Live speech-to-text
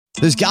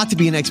There's got to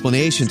be an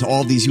explanation to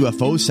all these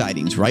UFO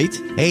sightings, right?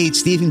 Hey,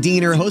 it's Stephen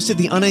Diener, host of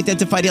the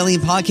Unidentified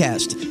Alien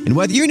Podcast. And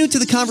whether you're new to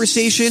the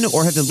conversation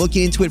or have been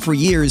looking into it for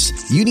years,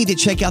 you need to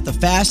check out the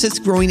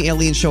fastest growing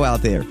alien show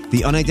out there,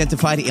 the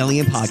Unidentified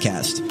Alien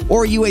Podcast,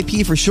 or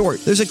UAP for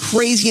short. There's a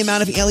crazy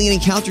amount of alien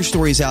encounter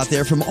stories out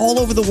there from all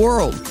over the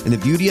world. And the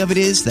beauty of it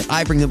is that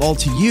I bring them all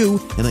to you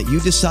and let you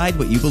decide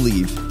what you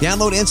believe.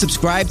 Download and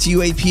subscribe to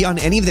UAP on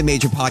any of the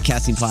major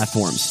podcasting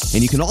platforms.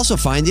 And you can also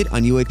find it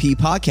on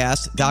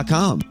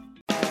UAPpodcast.com.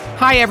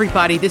 Hi,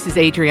 everybody. This is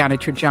Adriana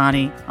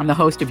Trajani. I'm the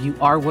host of You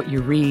Are What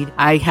You Read.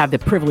 I have the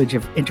privilege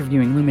of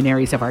interviewing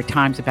luminaries of our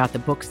times about the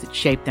books that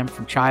shaped them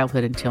from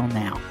childhood until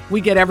now.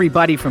 We get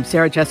everybody from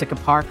Sarah Jessica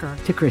Parker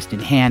to Kristen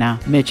Hanna,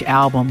 Mitch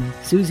Albom,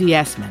 Susie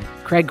Essman,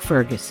 Craig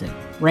Ferguson,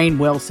 Rainn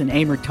Wilson,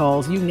 Amor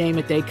Tolls, you name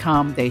it, they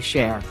come, they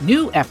share.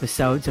 New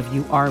episodes of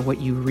You Are What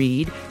You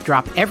Read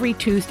drop every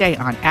Tuesday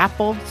on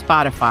Apple,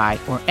 Spotify,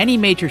 or any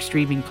major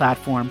streaming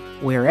platform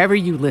wherever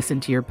you listen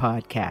to your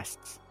podcasts.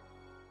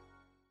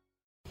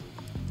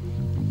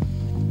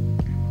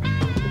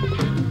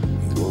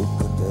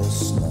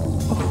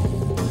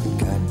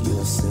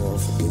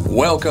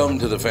 Welcome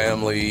to the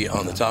family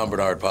on the Tom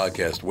Bernard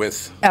Podcast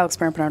with Alex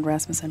Brandt Bernard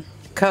Rasmussen,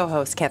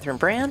 co-host Catherine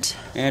Brandt,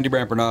 Andy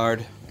Brandt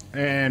Bernard,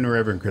 and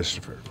Reverend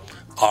Christopher.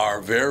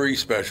 Our very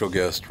special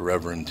guest,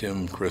 Reverend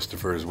Tim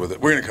Christopher, is with it.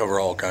 We're going to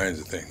cover all kinds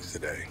of things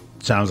today.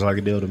 Sounds like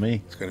a deal to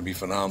me. It's going to be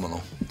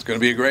phenomenal. It's going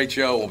to be a great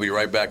show. We'll be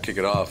right back. Kick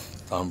it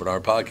off. Tom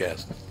Bernard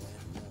Podcast.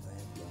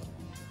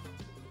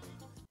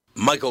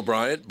 Michael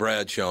Bryant,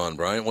 Bradshaw and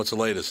Bryant, what's the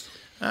latest?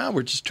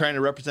 We're just trying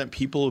to represent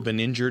people who've been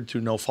injured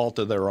through no fault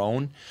of their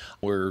own.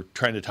 We're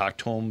trying to talk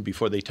to them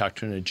before they talk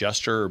to an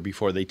adjuster or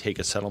before they take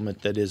a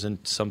settlement that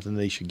isn't something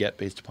they should get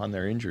based upon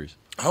their injuries.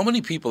 How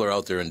many people are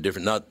out there in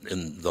different, not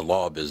in the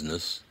law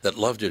business, that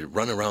love to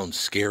run around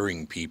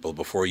scaring people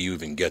before you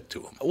even get to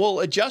them? Well,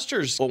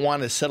 adjusters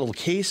want to settle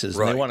cases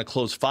and they want to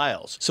close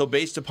files. So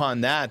based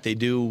upon that, they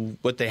do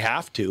what they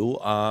have to.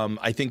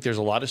 I think there's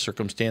a lot of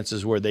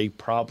circumstances where they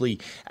probably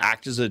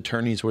act as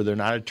attorneys where they're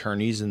not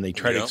attorneys and they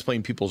try to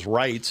explain people's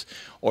rights,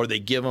 or they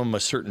give them a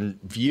certain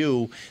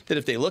view that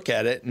if they look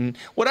at it. And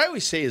what I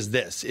always say is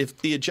this: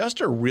 if the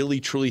adjuster really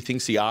truly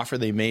thinks the offer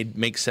they made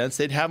makes sense,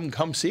 they'd have them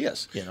come see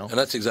us. And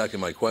that's exactly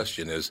my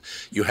question is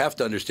you have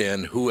to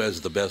understand who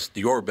has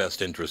your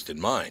best interest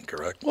in mind,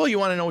 correct? Well, you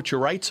want to know what your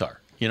rights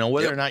are.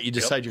 Whether or not you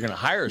decide you're going to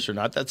hire us or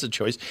not, that's a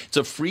choice. It's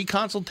a free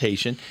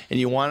consultation, and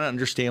you want to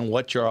understand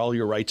what all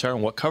your rights are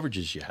and what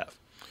coverages you have.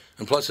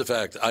 And plus the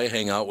fact I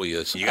hang out with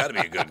you, so you got to be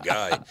a good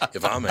guy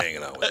if I'm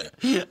hanging out with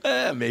you.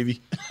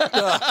 Maybe.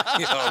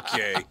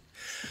 Okay.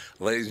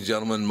 Ladies and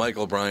gentlemen,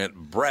 Michael Bryant,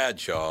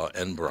 Bradshaw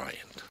and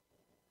Bryant.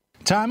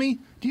 Tommy,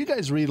 do you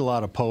guys read a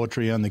lot of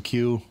poetry on the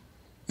queue?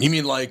 You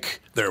mean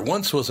like there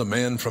once was a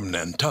man from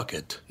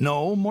Nantucket?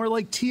 No, more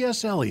like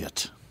T.S.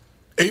 Eliot.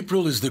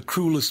 April is the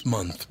cruelest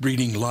month,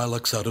 breeding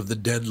lilacs out of the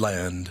dead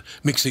land,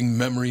 mixing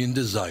memory and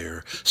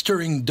desire,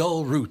 stirring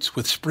dull roots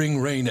with spring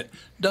rain at...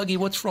 Dougie,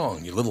 what's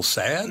wrong? You a little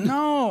sad?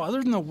 No,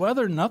 other than the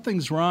weather,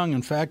 nothing's wrong.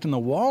 In fact, in the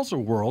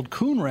Walser world,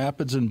 Coon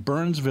Rapids and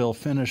Burnsville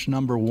finished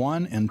number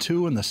 1 and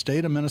 2 in the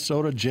state of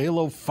Minnesota.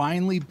 J-Lo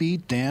finally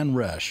beat Dan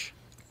Resch.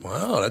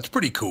 Wow, that's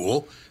pretty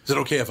cool. Is it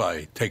okay if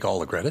I take all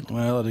the credit?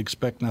 Well, I'd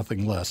expect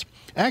nothing less.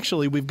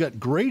 Actually, we've got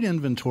great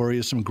inventory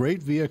of some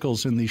great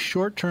vehicles, and these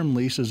short-term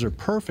leases are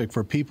perfect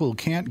for people who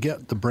can't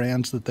get the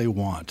brands that they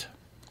want.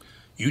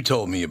 You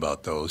told me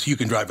about those. You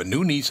can drive a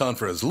new Nissan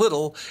for as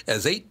little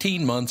as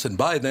 18 months, and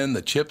by then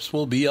the chips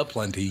will be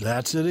aplenty.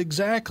 That's it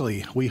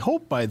exactly. We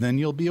hope by then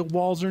you'll be a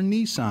Walser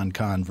Nissan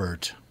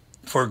convert.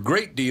 For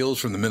great deals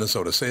from the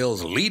Minnesota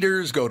sales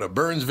leaders, go to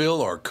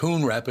Burnsville or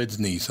Coon Rapids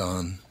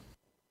Nissan.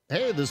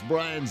 Hey, this is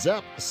Brian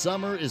Zepp.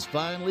 Summer is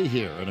finally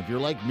here, and if you're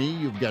like me,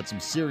 you've got some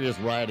serious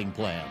riding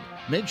planned.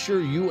 Make sure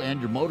you and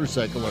your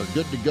motorcycle are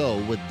good to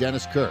go with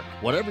Dennis Kirk.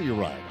 Whatever you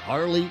ride,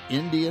 Harley,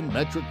 Indian,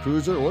 Metric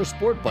Cruiser, or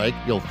Sport Bike,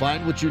 you'll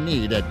find what you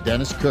need at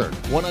Dennis Kirk.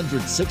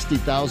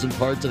 160,000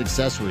 parts and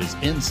accessories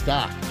in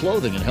stock.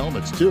 Clothing and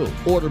helmets, too.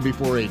 Order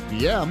before 8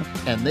 p.m.,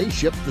 and they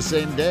ship the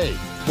same day.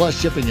 Plus,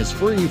 shipping is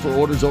free for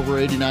orders over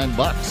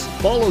 $89.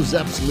 Follow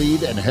Zepp's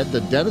lead and head to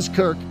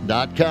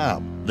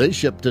DennisKirk.com. They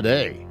ship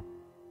today.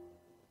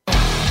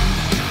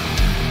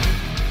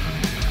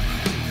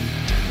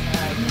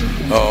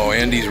 Oh,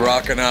 Andy's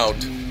rocking out.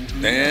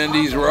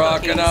 Andy's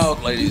rocking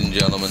out, ladies and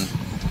gentlemen.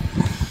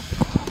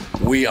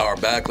 We are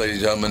back,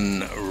 ladies and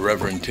gentlemen.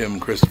 Reverend Tim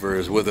Christopher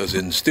is with us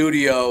in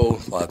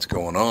studio. Lots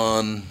going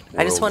on.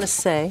 I just want to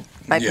say,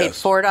 I paid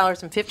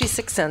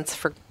 $4.56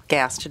 for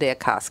gas today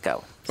at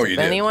Costco. So if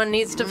anyone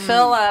needs to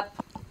fill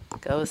up,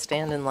 go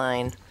stand in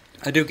line.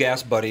 I do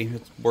Gas Buddy.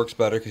 It works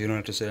better because you don't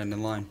have to stand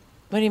in line.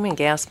 What do you mean,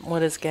 gas?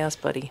 What is Gas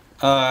Buddy?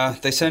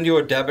 They send you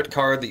a debit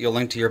card that you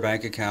link to your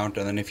bank account,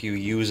 and then if you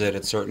use it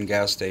at certain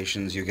gas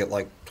stations, you get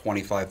like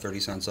 30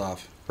 cents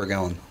off per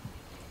gallon.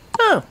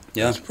 Oh.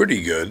 Yeah. That's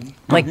pretty good.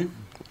 Like,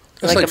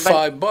 that's like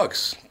 $5,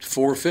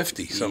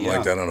 $4.50, something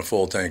like that on a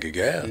full tank of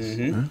gas.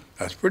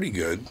 That's pretty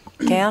good.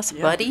 Gas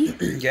Buddy?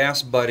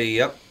 Gas Buddy,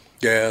 yep.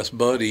 Gas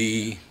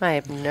Buddy. I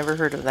have never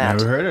heard of that.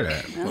 Never heard of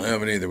that. I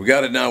haven't either. We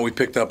got it now. We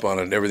picked up on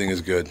it. Everything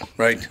is good,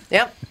 right?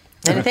 Yep.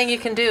 Anything you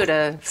can do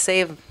to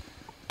save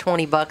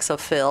 $20 a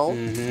fill.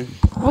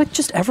 Mm-hmm. Like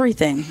just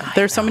everything.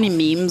 There's so many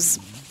memes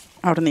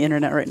out on the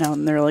internet right now,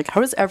 and they're like,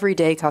 how does every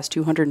day cost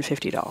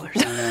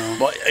 $250?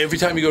 Well, every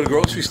time you go to the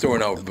grocery store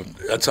now,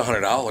 that's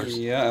 $100.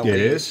 Yeah, it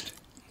is.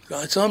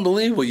 It's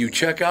unbelievable. You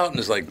check out and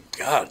it's like,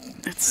 God.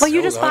 Well,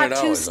 you just bought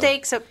 2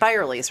 steaks at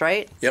Byerly's,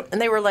 right? Yep.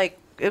 And they were like,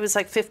 it was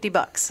like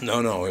 $50.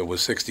 No, it was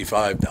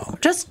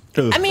 $65. Just,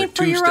 I mean,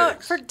 for your own,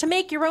 to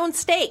make your own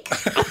steak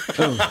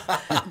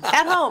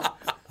at home.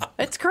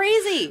 It's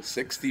crazy.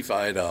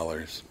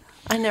 $65.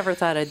 I never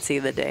thought I'd see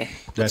the day.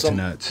 That's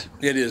nuts.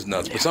 It is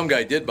nuts. But some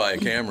guy did buy a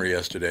camera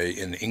yesterday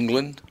in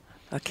England.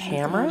 A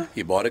camera?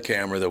 He bought a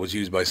camera that was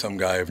used by some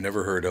guy I've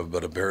never heard of,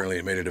 but apparently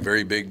it made it a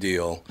very big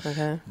deal.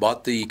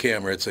 Bought the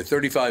camera. It's a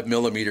 35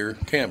 millimeter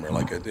camera,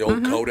 like the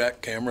old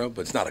Kodak camera,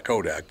 but it's not a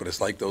Kodak, but it's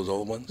like those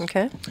old ones.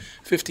 Okay.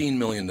 $15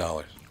 million.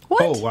 What?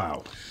 Oh,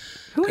 wow.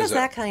 Who has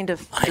that kind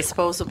of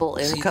disposable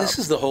income? See, this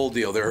is the whole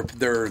deal.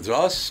 There's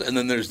us, and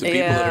then there's the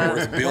people that are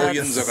worth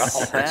billions of dollars.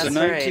 It's a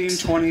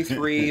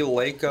 1923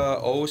 Leica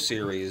O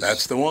series.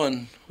 That's the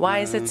one. Why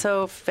is it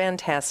so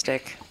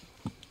fantastic?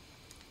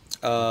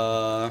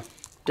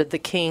 Did the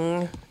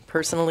king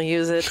personally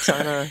use it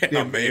on a...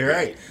 Yeah, maybe.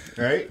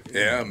 Right.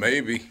 Yeah,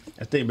 maybe.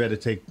 I think better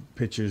take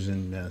pictures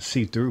and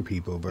see through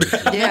people versus...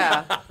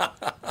 Yeah.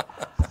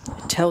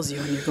 It tells you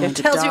when you're going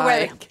to die. It tells you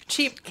where the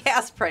cheap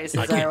gas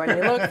prices are when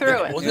you look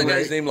through it. Wasn't the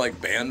guy's name like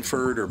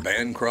Banford or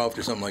Bancroft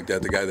or something like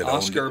that? The guy that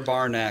Oscar owned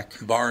Barnack.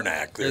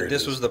 Barnack.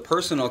 This was the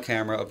personal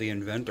camera of the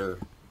inventor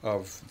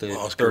of the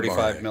Oscar 35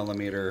 Barnack.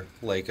 millimeter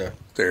Leica.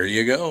 There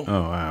you go.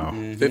 Oh, wow.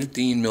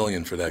 $15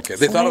 million for that camera.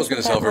 They thought it was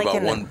going to sell for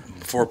about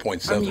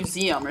 4.7. A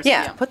museum or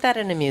Yeah, something. put that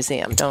in a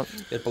museum. Don't.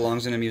 It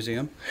belongs in a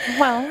museum.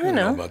 Well, you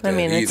know know. about I that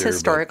mean, it's either,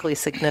 historically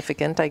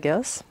significant, I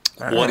guess.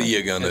 What are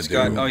you going to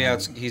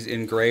do? He's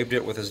engraved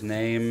it with his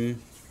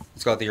name.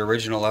 It's got the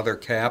original leather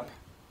cap.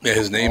 Yeah,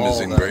 his name is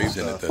engraved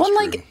in it. That's Well, true.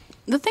 like,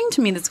 the thing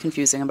to me that's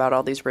confusing about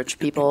all these rich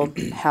people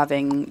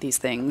having these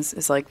things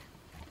is like,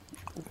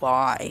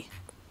 why?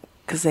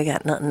 Because they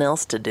got nothing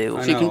else to do.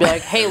 If you can be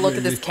like, hey, look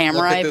at this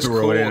camera I've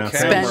Throw it in our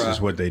spent. face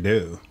is what they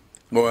do.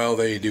 Well,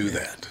 they do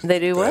that. They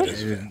do what?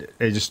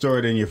 They just throw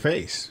it in your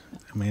face.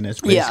 I mean,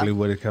 that's basically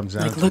what it comes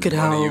down Like, to. look at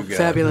how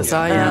fabulous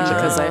I am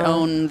because I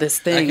own this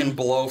thing. I can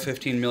blow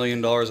 $15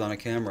 million on a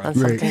camera. On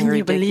something Can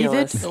you believe it?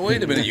 ridiculous. Now,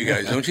 wait a minute, you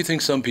guys. Don't you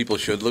think some people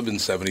should live in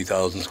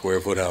 70,000 square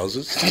foot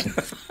houses?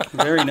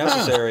 Very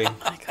necessary. Oh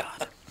my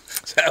God.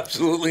 It's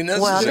absolutely Well,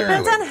 it necessary.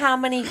 depends on how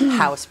many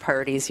house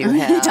parties you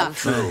have.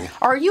 True.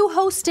 Are you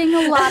hosting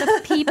a lot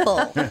of people?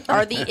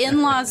 Are the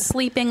in-laws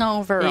sleeping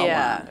over a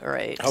Yeah, lot?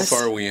 right. How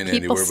far are we in,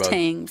 Andy? People We're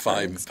staying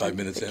about for five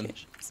minutes in.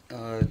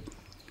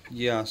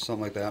 Yeah,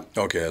 something like that.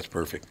 Okay, that's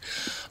perfect.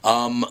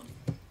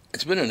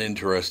 It's been an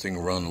interesting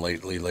run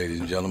lately, ladies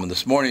and gentlemen.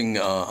 This morning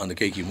on the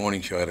KQ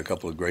Morning Show, I had a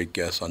couple of great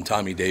guests on.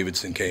 Tommy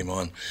Davidson came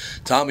on.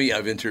 Tommy,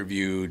 I've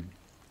interviewed,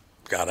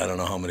 God, I don't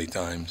know how many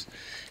times.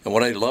 And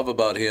what I love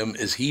about him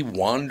is he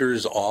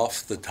wanders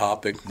off the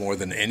topic more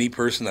than any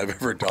person I've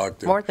ever talked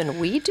to. More than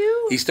we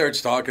do? He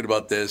starts talking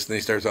about this, and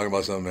he starts talking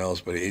about something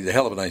else, but he's a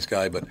hell of a nice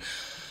guy. But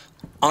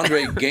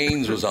Andre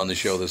Gaines was on the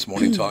show this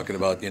morning talking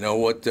about, you know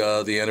what,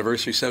 the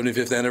anniversary,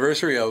 75th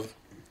anniversary of?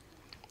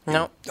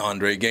 No.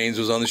 Andre Gaines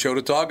was on the show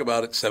to talk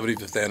about it,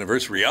 75th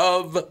anniversary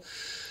of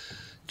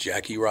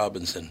Jackie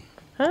Robinson.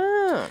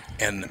 Oh.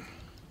 And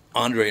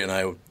Andre and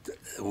I,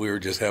 we were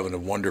just having a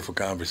wonderful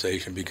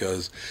conversation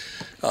because,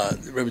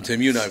 Reverend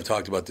Tim, you and I have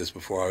talked about this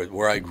before,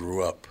 where I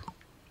grew up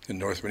in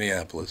North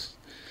Minneapolis.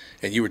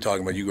 And you were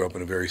talking about you grew up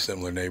in a very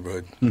similar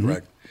neighborhood,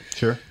 correct?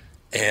 Sure.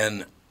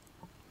 And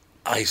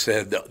I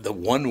said the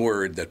one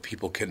word that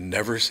people can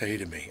never say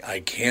to me, I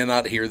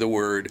cannot hear the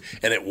word,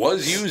 and it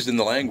was used in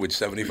the language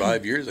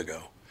 75 years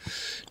ago.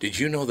 Did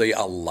you know they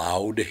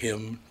allowed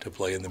him to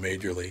play in the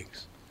major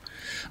leagues?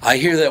 I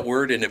hear that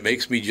word and it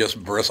makes me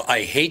just bristle.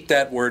 I hate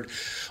that word.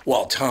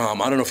 Well,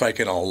 Tom, I don't know if I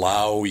can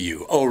allow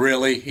you. Oh,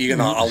 really? You're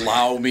going to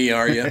allow me,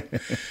 are you?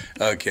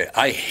 Okay.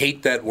 I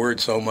hate that word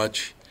so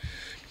much.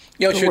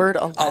 You know, The word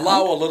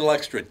allow? a little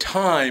extra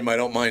time. I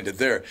don't mind it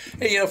there.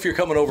 Hey, you know, if you're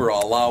coming over,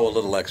 I'll allow a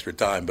little extra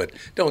time, but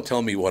don't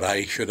tell me what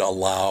I should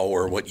allow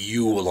or what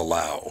you will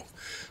allow.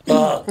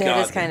 Oh, Yeah, God.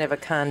 it is kind of a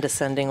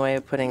condescending way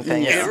of putting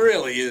things. It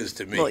really is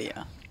to me. Well,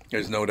 yeah.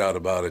 There's no doubt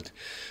about it.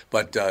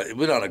 But it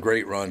went on a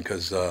great run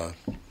because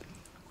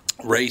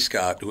Ray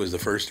Scott, who was the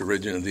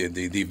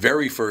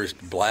very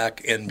first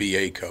black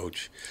NBA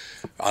coach.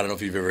 I don't know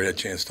if you've ever had a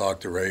chance to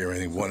talk to Ray or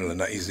anything.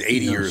 He's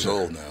 80 years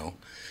old now.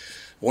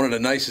 One of the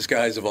nicest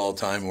guys of all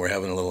time. We're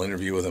having a little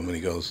interview with him, and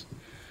he goes,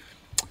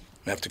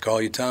 I have to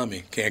call you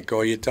Tommy. Can't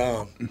call you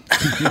Tom. Which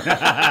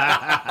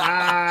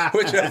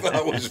I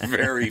thought was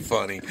very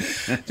funny.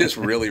 Just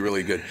really,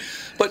 really good.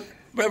 But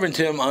Reverend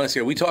Tim,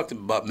 honestly, we talked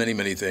about many,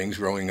 many things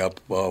growing up,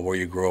 where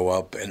you grow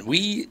up, and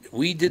we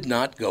did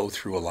not go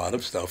through a lot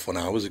of stuff when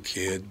I was a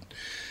kid,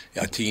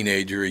 a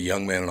teenager, a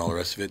young man, and all the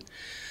rest of it.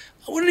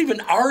 I wouldn't even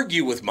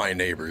argue with my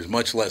neighbors,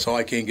 much less,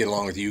 I can't get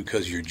along with you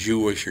because you're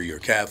Jewish or you're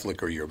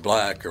Catholic or you're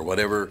black or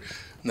whatever.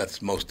 And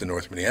that's most of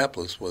North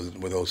Minneapolis with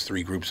those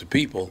three groups of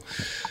people.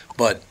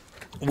 But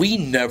we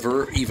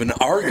never even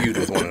argued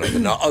with one another.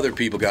 Now, other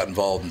people got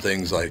involved in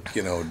things like,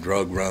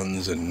 drug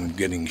runs and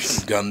getting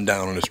gunned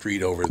down on the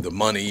street over the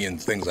money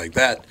and things like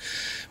that.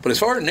 But as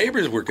far as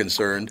neighbors were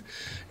concerned,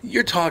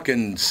 you're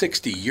talking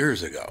 60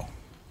 years ago.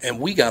 And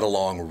we got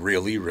along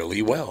really,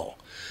 really well.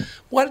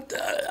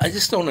 I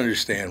just don't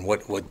understand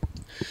what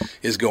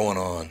is going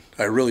on.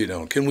 I really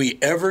don't. Can we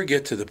ever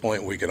get to the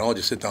point where we can all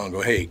just sit down and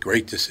go, hey,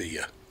 great to see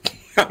you?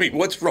 I mean,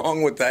 what's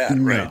wrong with that,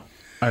 no, right?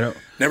 I don't.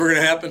 Never going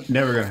to happen?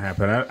 Never going to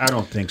happen. I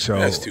don't think so.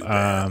 That's too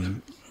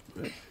bad.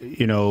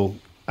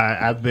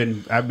 I've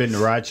been to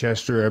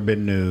Rochester. I've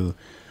been to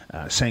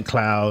St.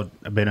 Cloud.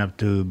 I've been up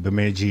to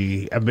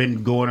Bemidji. I've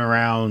been going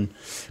around.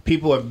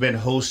 People have been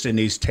hosting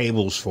these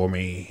tables for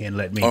me and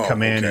let me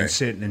come in and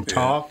sit and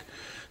talk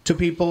to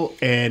people.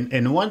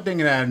 And one thing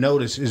that I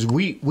noticed is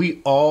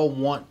we all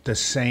want the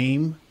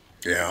same.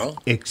 Yeah.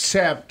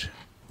 Except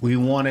we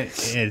want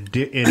it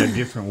in a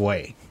different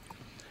way.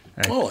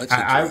 Oh, that's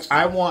interesting.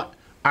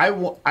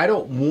 I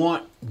don't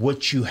want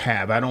what you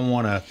have. I don't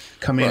want to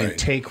come in and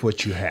take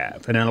what you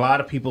have. And a lot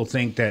of people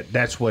think that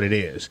that's what it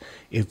is.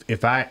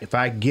 If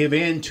I give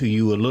in to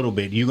you a little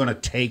bit, you're going to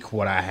take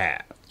what I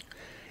have.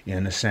 You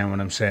understand what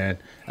I'm saying?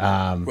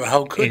 Well,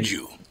 how could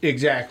you?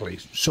 Exactly.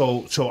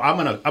 So I'm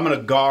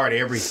gonna guard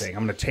everything.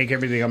 I'm gonna take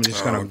everything. I'm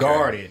just gonna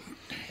guard it.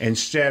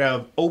 Instead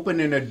of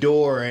opening a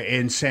door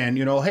and saying,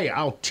 hey,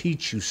 I'll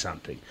teach you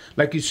something.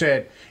 Like you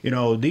said,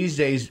 these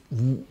days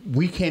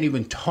we can't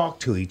even talk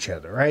to each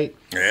other, right?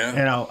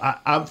 Yeah.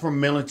 I'm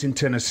from Millington,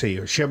 Tennessee,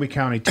 or Shelby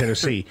County,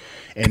 Tennessee,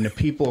 and the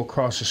people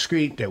across the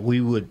street that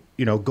we would,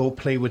 go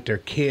play with their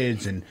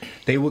kids, and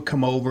they would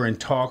come over and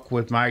talk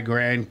with my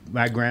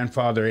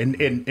grandfather,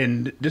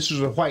 and this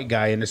was a white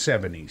guy in the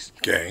 70s,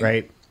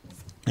 right?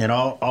 And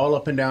all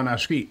up and down our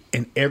street,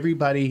 and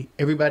everybody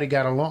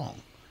got along.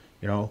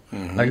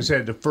 Like I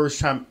said, the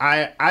first time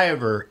I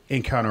ever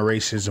encountered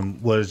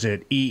racism was at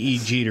E.E.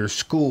 Jeter's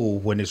school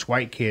when this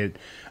white kid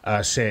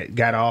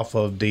got off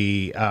of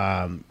the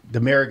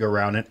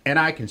merry-go-round, and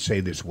I can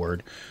say this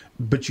word,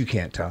 but you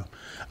can't tell.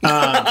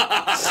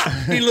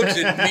 He looks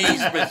at me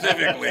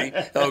specifically.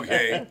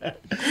 Okay.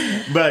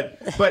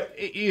 But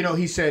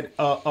he said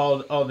all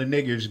the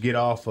niggers get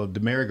off of the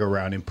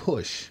merry-go-round and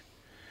push.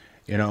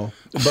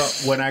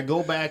 But when we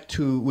go back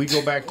to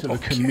the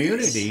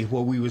community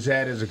where we was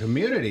at as a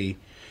community,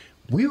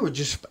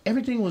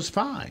 everything was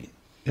fine.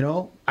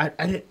 I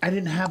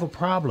didn't have a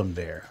problem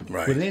there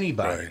with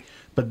anybody. Right.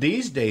 But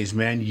these days,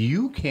 man,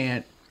 you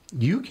can't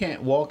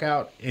walk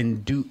out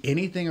and do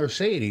anything or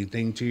say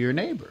anything to your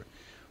neighbor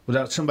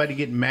without somebody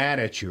getting mad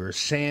at you or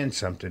saying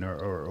something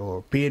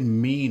or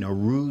being mean or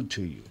rude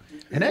to you.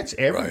 And that's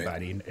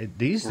everybody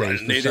these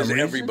days. It is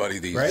everybody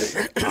these days.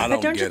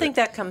 But don't you think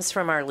that comes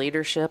from our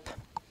leadership?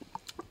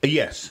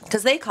 Yes.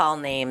 Because they call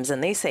names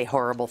and they say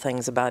horrible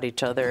things about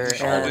each other.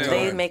 And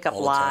they make up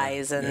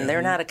lies and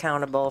they're not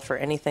accountable for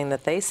anything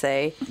that they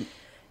say.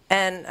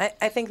 And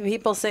I think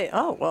people say,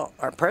 oh, well,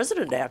 our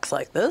president acts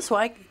like this.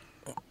 Why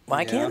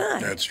can't I?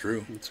 That's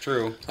true. It's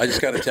true. I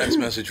just got a text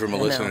message from a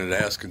listener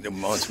that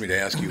wants me to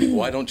ask you,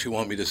 why don't you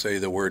want me to say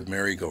the word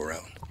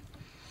merry-go-round?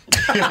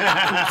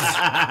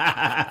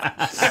 I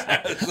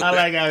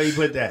like how he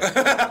put that.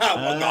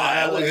 Well, no,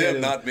 that was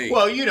him, not me.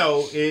 Well,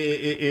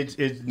 it's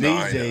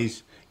these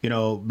days.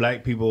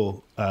 Black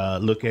people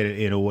look at it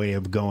in a way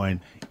of going,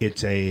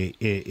 it's a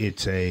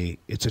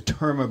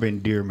term of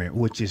endearment,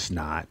 which is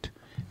not.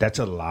 That's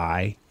a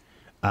lie.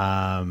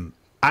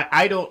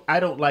 I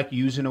don't like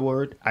using the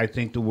word. I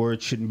think the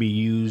word shouldn't be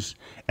used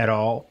at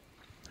all.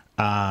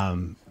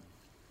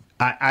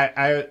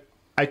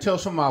 I tell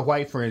some of my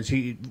white friends,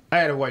 I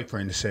had a white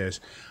friend that says,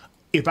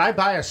 if I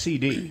buy a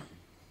CD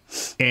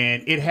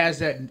and it has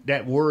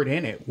that word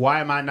in it,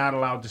 why am I not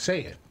allowed to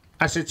say it?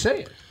 I said,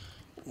 say it.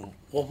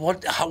 Well,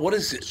 what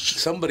is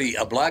it?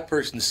 A black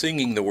person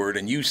singing the word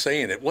and you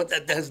saying it?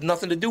 That has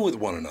nothing to do with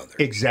one another.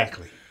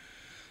 Exactly.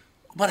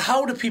 But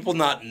how do people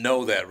not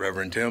know that,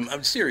 Reverend Tim?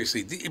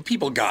 Seriously,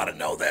 people got to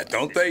know that,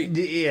 don't they?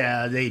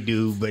 Yeah, they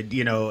do. But,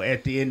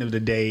 at the end of the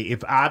day,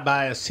 if I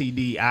buy a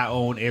CD, I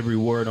own every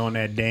word on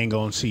that dang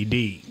on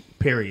CD,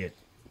 period.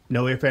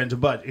 No ifs, ands, or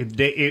buts.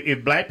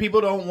 If black people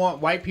don't want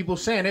white people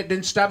saying it,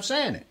 then stop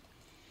saying it.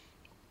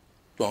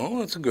 Well,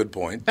 that's a good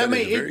point. I'm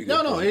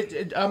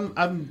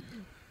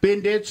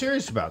being dead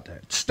serious about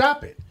that.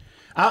 Stop it.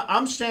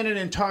 I'm standing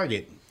in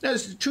Target.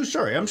 That's a true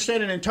story. I'm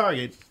standing in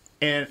Target,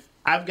 and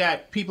I've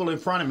got people in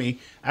front of me.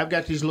 I've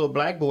got these little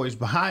black boys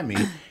behind me,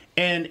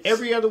 and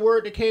every other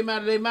word that came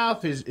out of their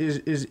mouth is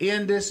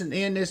in this and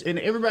in this, and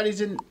everybody's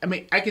in. I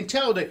mean, I can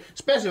tell that,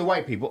 especially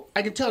white people,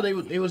 I can tell they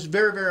was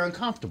very, very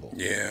uncomfortable.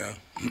 Yeah,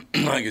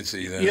 I can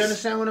see that. You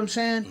understand what I'm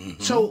saying?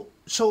 Mm-hmm.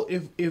 So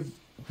if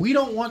we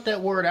don't want that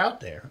word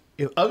out there,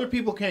 if other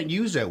people can't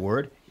use that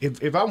word,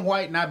 if I'm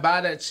white and I buy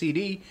that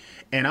CD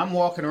and I'm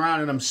walking around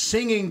and I'm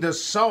singing the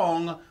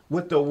song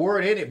with the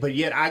word in it, but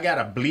yet I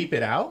gotta bleep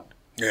it out.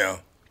 Yeah.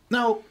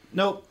 No,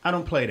 I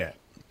don't play that.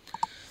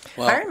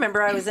 Well, I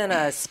remember I was in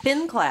a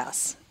spin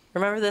class.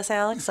 Remember this,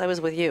 Alex? I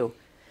was with you,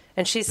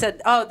 and she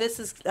said, "Oh, this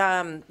is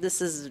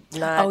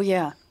not." Oh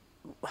yeah.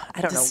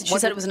 I don't know. She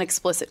said it was an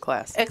explicit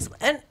class. And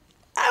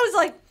I was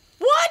like,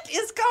 "What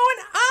is going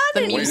on?"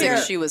 The music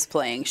she was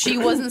playing. She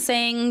wasn't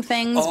saying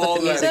things, but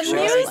the music. The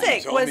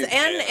music was,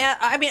 and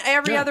I mean,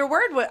 every other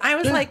word was. I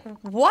was like,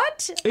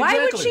 "What? Why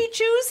would she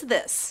choose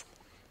this?"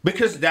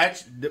 Because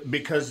that's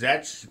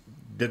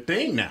the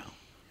thing now.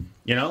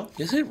 You know?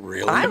 Is it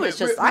really? I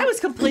was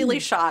completely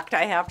shocked,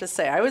 I have to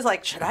say. I was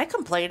like, should I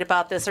complain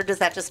about this, or does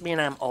that just mean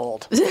I'm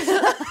old?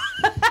 I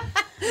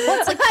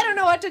don't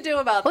know what to do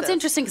about this. What's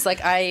interesting is, like,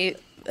 I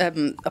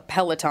am a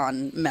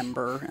Peloton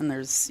member, and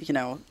there's,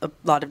 a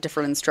lot of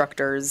different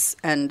instructors,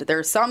 and there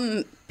are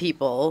some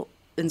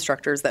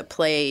instructors that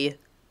play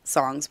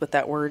songs with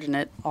that word in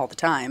it all the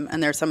time,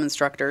 and there are some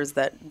instructors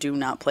that do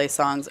not play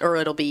songs, or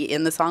it'll be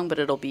in the song, but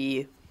it'll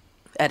be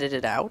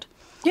edited out.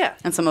 Yeah.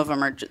 And some of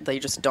them they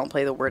just don't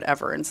play the word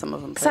ever, and some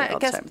of them play it all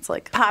the time. It's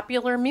like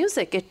popular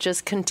music, it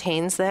just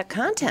contains that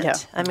content. Yeah.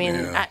 I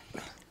mean,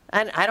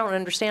 I don't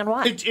understand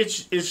why.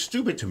 It's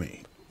stupid to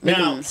me.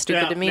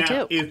 Stupid to me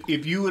too.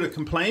 If you would have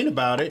complained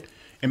about it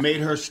and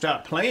made her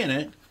stop playing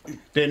it,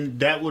 then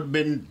that would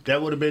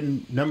have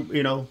been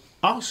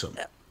awesome.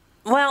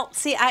 Well,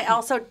 see, I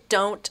also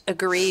don't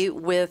agree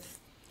with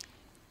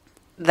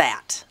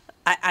that.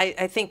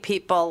 I think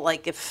people,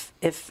 like, if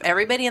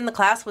everybody in the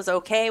class was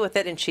okay with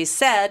it, and she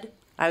said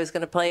I was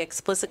going to play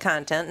explicit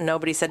content, and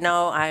nobody said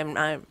no, I'm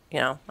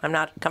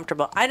not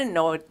comfortable. I didn't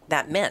know what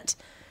that meant.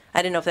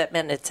 I didn't know if that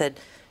meant it said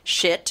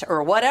shit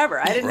or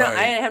whatever. I didn't know.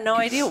 I have no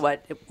idea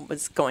what it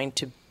was going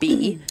to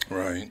be.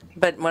 Right.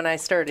 But when I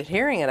started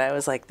hearing it, I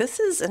was like,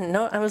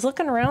 I was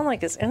looking around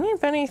like, is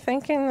anybody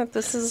thinking that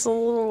this is a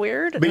little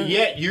weird? But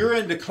yet you're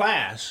in the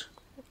class.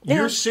 Yeah.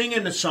 You're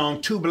singing the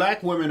song. Two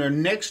black women are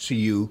next to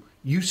you.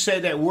 You say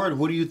that word.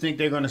 What do you think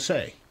they're going to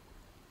say?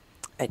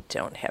 I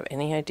don't have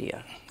any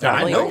idea.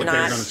 Probably I know what they're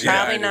going to say.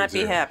 Probably not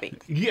be happy.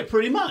 Yeah,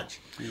 pretty much.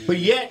 But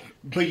yet,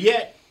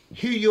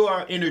 here you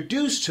are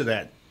introduced to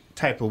that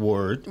type of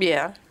word.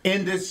 Yeah.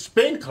 In this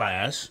spin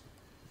class,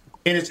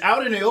 and it's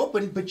out in the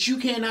open, but you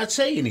cannot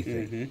say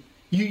anything. Mm-hmm.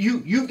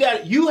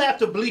 You have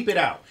to bleep it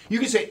out. You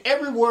can say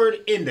every word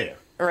in there.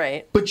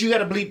 Right. But you got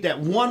to bleep that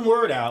one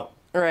word out.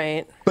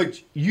 Right.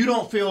 But you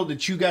don't feel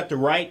that you got the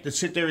right to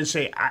sit there and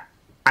say,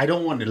 I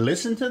don't want to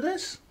listen to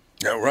this?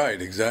 Yeah,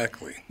 right,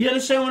 exactly. You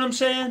understand what I'm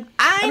saying?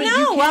 I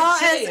know. Well,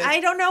 I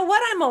don't know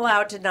what I'm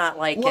allowed to not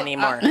like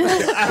anymore.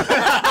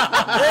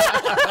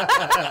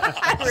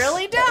 I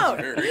really don't.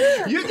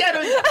 You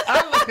gotta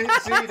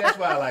see. That's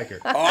why I like her.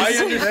 Oh, I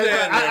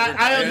understand.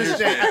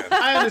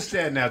 I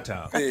understand now,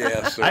 Tom.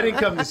 Yes, sir. I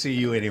didn't come to see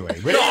you anyway.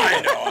 But no,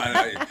 I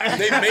know.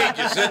 They made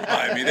you sit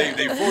by me.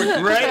 They forced you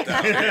to sit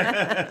down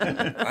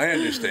here. I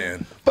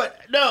understand. But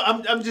no,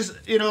 I'm just,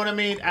 you know what I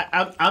mean?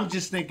 I'm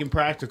just thinking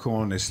practical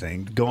on this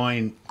thing.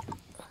 Going,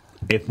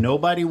 if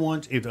nobody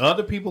wants, if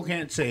other people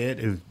can't say it,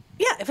 if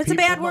it's a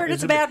bad word,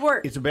 it's a bad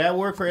word. It's a bad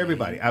word for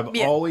everybody. I've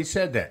always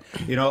said that.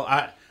 You know,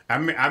 I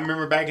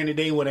remember back in the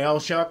day when Al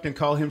Sharpton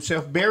called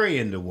himself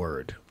burying the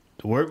word.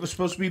 The word was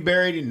supposed to be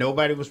buried, and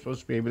nobody was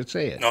supposed to be able to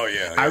say it. Oh,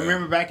 yeah. I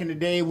remember back in the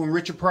day when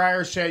Richard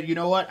Pryor said, you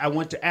know what, I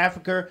went to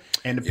Africa,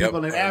 and the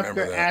people in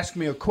Africa asked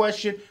me a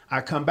question.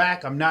 I come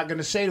back, I'm not going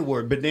to say the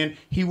word. But then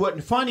he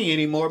wasn't funny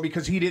anymore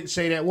because he didn't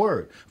say that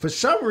word. For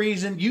some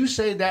reason, you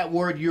say that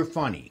word, you're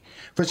funny.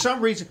 For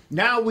some reason,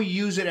 now we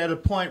use it at a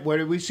point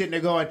where we're sitting there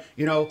going,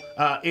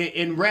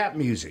 in rap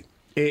music,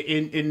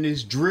 in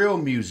this drill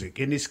music,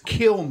 in this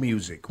kill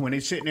music, when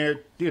they're sitting there,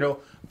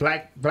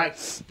 black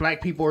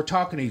people are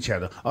talking to each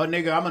other. Oh,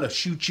 nigga, I'm going to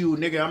shoot you.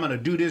 Nigga, I'm going to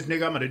do this.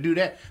 Nigga, I'm going to do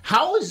that.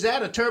 How is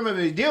that a term of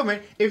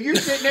endearment if you're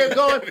sitting there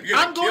going,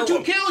 I'm going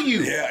to kill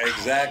you? Yeah,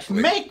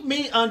 exactly. Make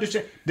me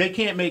understand. They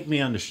can't make me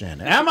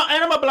understand that. And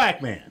I'm a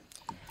black man.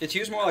 It's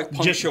used more like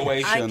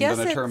punctuation than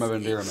a term of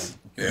endearment.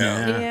 Yeah.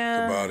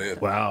 That's about it.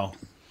 Wow.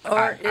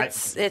 Or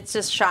it's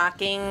just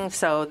shocking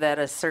so that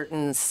a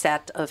certain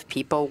set of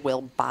people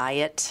will buy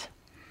it.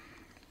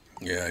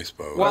 Yeah, I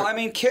suppose. Well, I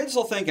mean, kids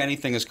will think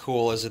anything is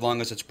cool as long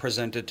as it's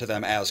presented to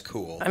them as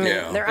cool. I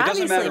mean, they're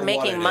obviously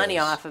making money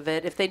off of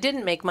it. If they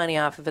didn't make money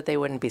off of it, they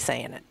wouldn't be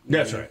saying it.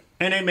 That's right.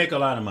 And they make a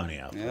lot of money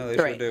off of it. Yeah, they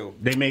sure do.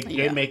 They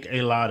make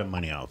a lot of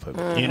money off of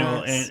it. Mm-hmm. You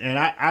know, and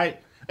I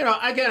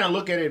kind of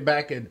look at it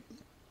back at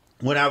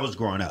when I was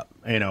growing up,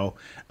 when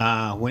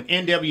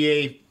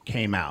NWA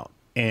came out,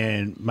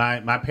 and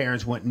my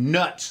parents went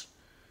nuts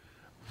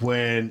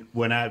when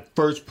I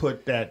first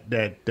put that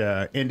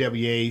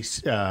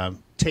NWA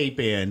tape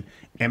in,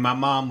 and my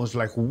mom was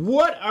like,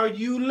 "What are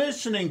you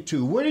listening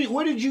to? Where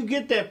did you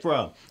get that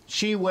from?"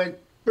 She went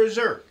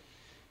berserk,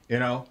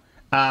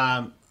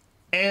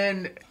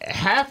 And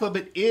half of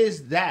it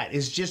is that.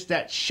 It's just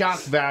that shock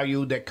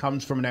value that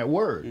comes from that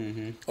word.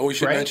 Mm-hmm. Oh, we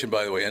should mention,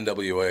 by the way,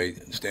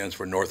 NWA stands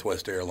for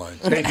Northwest Airlines.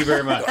 Thank you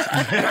very much.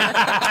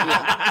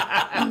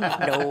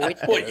 No, it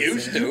Well,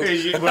 used to.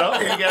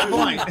 Well, you got a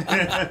point.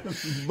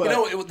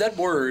 But, that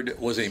word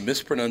was a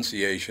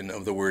mispronunciation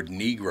of the word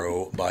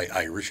Negro by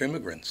Irish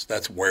immigrants.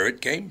 That's where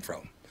it came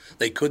from.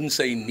 They couldn't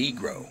say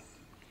Negro.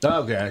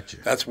 Oh, gotcha.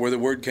 That's where the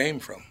word came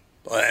from.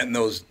 And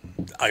those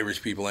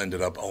Irish people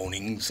ended up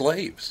owning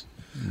slaves.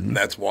 Mm-hmm. And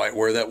that's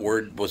where that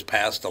word was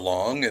passed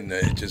along, and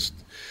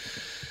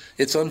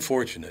it's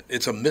unfortunate.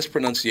 It's a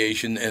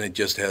mispronunciation, and it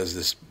just has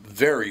this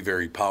very,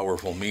 very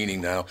powerful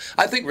meaning now.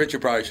 I think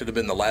Richard probably should have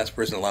been the last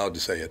person allowed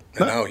to say it,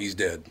 and now he's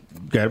dead.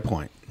 Got a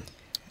point.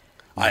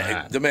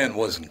 The man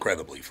was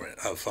incredibly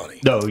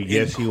funny. No,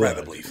 yes, he was.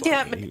 Incredibly funny.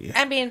 Yeah, but,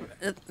 I mean,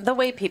 the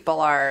way people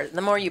are,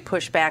 the more you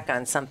push back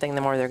on something,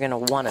 the more they're going to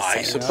want to say it.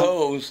 I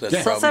suppose that's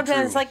So probably sometimes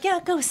true. it's like, yeah,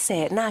 go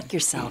say it, knock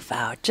yourself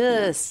out.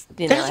 Just,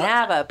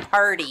 have a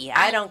party.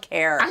 I don't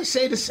care. I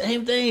say the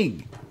same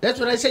thing. That's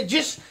what I say.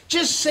 Just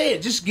say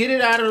it. Just get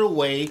it out of the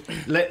way.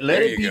 Let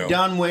it be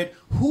done with.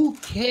 Who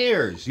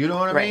cares? You know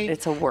what I mean?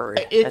 It's a word.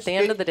 At the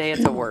end of the day,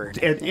 it's a word.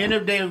 At the end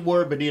of the day, it's a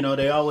word, but,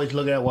 they always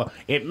look at, well,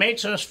 it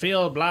makes us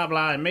feel blah,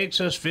 blah. It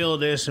makes us feel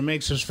this. It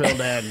makes us feel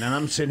that. And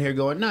I'm sitting here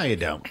going, no, you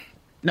don't.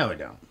 No, you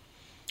don't.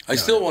 I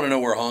still want to know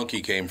where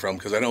honky came from,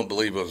 because I don't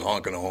believe it was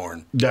honking a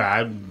horn.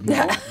 That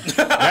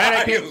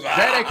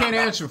I can't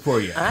answer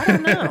for you. I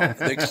don't know.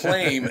 They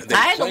claim I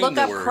had to look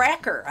up word.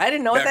 cracker. I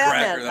didn't know what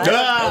that meant.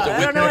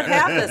 I don't know what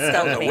half this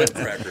stuff means. Whip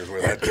crackers,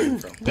 where that came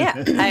from. Yeah,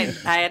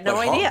 I had no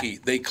idea.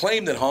 Honky, they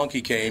claim that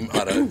honky came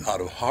out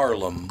of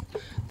Harlem,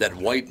 that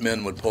white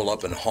men would pull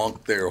up and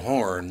honk their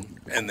horn,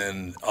 and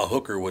then a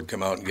hooker would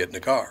come out and get in the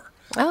car.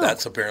 Oh.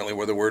 That's apparently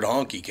where the word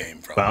honky came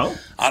from. Well,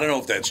 I don't know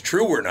if that's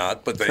true or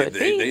not, but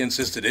they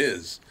insist it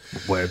is.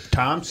 Well, if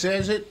Tom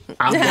says it,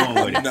 I'm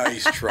going with it.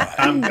 Nice try.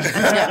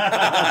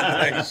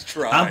 Nice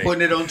try. I'm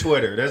putting it on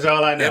Twitter. That's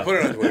all I know. Yeah, put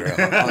it on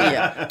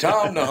Twitter.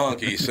 Tom the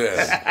honky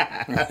says.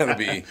 That'll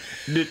be.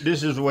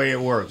 This is the way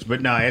it works.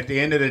 But no, at the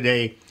end of the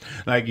day,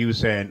 like you were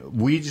saying,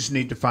 we just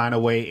need to find a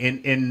way,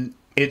 and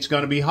it's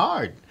going to be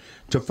hard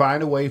to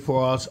find a way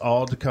for us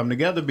all to come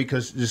together,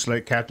 because just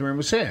like Catherine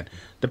was saying,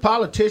 the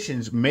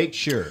politicians make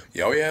sure.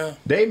 Oh, yeah.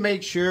 They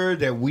make sure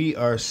that we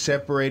are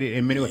separated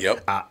in many ways.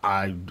 Yep.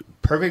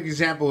 Perfect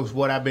example is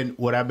what I've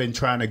been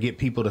trying to get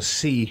people to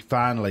see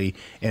finally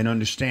and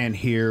understand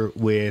here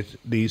with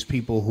these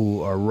people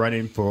who are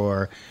running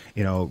for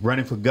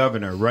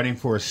governor, running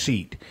for a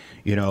seat.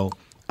 One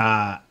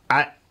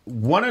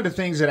of the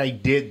things that I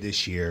did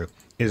this year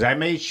is I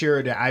made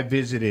sure that I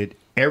visited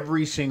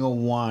every single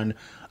one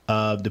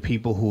of the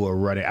people who are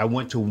running. I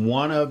went to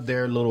one of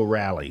their little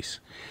rallies,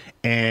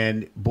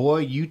 and boy,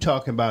 you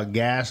talking about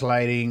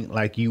gaslighting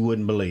like you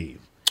wouldn't believe.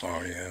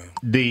 Oh, yeah.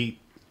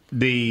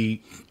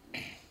 The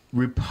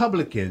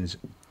Republicans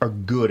are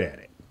good at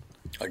it.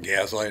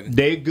 Gaslighting?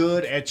 They're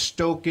good at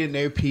stoking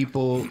their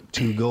people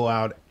to go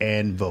out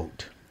and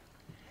vote.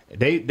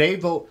 They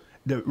vote.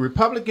 The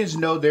Republicans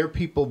know their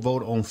people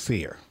vote on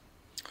fear.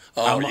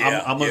 Oh,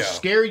 I'm going to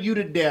scare you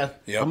to death.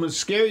 Yep. I'm going to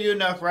scare you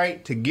enough,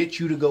 right, to get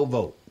you to go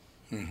vote.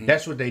 Mm-hmm.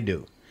 That's what they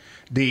do.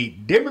 The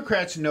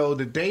Democrats know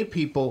that they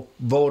people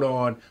vote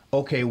on,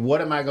 okay,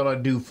 what am I going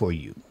to do for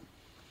you?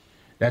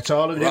 That's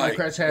all the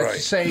Democrats have to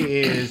say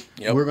is,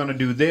 we're going to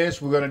do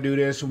this, we're going to do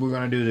this, and we're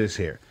going to do this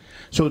here.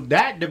 So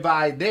that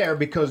divide there,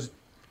 because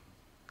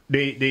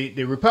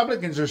the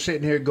Republicans are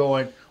sitting here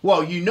going,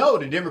 well,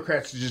 the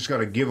Democrats are just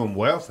going to give them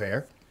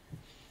welfare.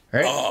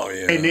 Right? Oh,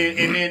 yeah. And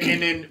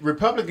then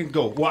Republicans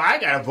go, well, I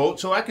got to vote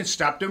so I can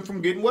stop them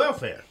from getting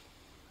welfare.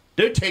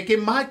 They're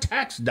taking my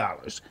tax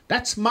dollars.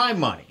 That's my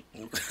money.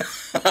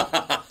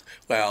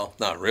 Well,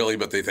 not really,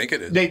 but they think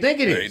it is. They think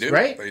it is,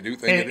 right? They do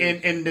think it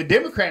is. And the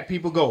Democrat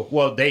people go,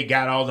 well, they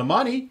got all the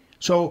money,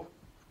 so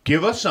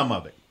give us some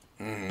of it.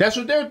 Mm. That's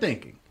what they're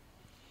thinking.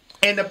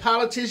 And the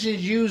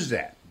politicians use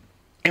that.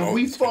 And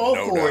we fall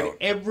for it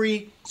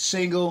every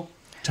single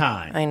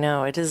time. I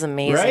know. It is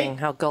amazing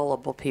how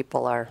gullible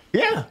people are.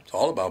 Yeah. It's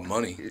all about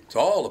money. It's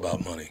all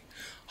about money.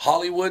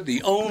 Hollywood,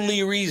 the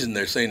only reason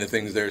they're saying the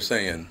things they're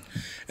saying,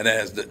 and that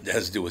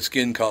has to do with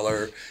skin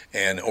color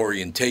and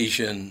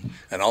orientation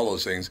and all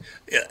those things,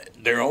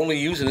 they're only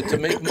using it to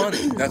make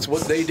money. That's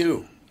what they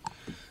do.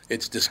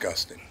 It's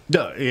disgusting.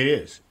 No, it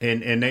is,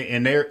 and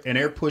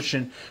they're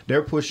pushing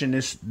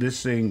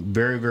this thing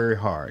very, very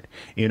hard,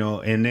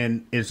 And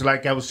then it's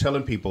like I was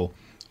telling people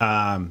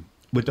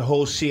with the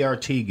whole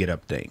CRT get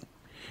up thing,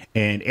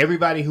 and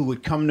everybody who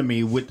would come to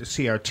me with the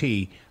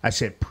CRT, I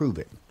said, prove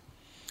it.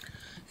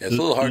 It's a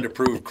little hard to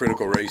prove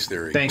critical race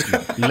theory. Thank you.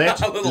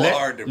 Let's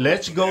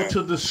go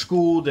to the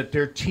school that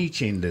they're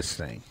teaching this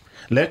thing.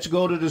 Let's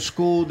go to the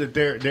school that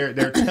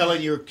they're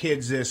telling your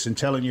kids this and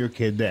telling your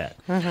kid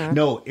that. Mm-hmm.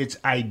 No, it's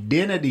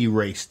identity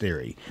race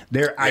theory.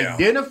 They're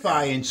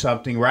identifying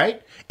something,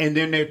 right? And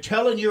then they're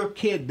telling your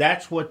kid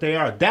that's what they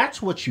are.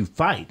 That's what you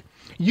fight.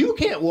 You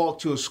can't walk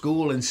to a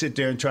school and sit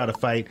there and try to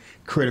fight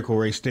critical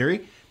race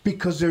theory.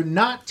 because they're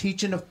not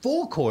teaching a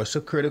full course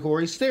of critical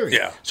race theory.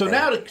 Yeah, so right.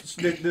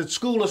 now the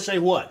school will say,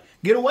 what?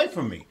 Get away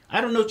from me. I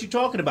don't know what you're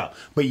talking about.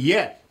 But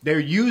yet, they're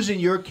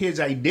using your kid's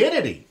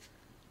identity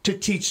to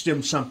teach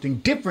them something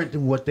different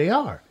than what they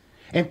are.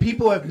 And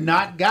people have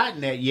not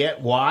gotten that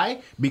yet.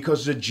 Why?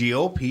 Because the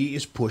GOP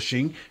is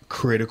pushing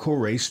critical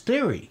race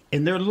theory.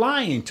 And they're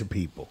lying to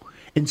people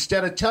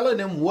instead of telling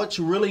them what's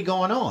really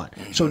going on.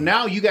 So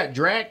now you got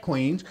drag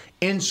queens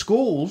in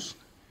schools,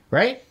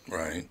 right?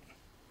 Right.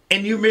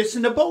 And you're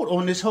missing the boat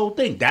on this whole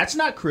thing. That's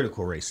not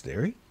critical race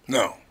theory.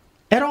 No.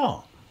 At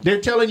all.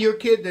 They're telling your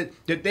kid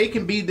that they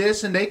can be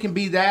this and they can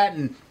be that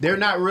and they're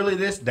not really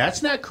this.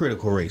 That's not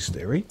critical race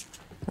theory.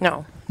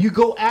 No. You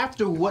go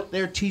after what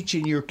they're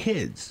teaching your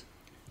kids.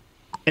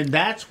 And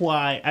that's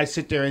why I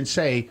sit there and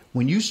say,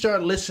 when you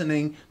start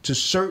listening to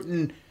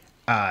certain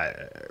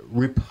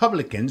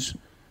Republicans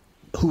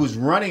who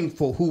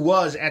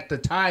was at the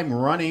time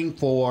running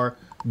for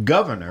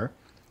governor,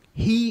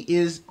 he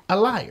is a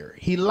liar.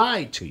 He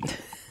lied to you.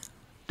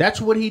 That's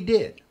what he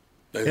did.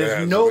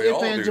 There's no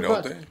ifs, ands, or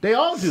buts. They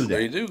all do that.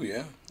 They do,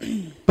 yeah.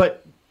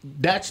 But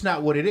that's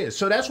not what it is.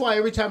 So that's why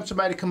every time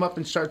somebody come up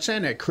and start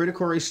saying that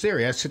critical race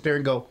theory, I sit there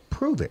and go,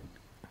 prove it.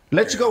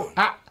 Let's go.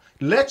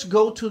 Let's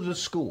go to the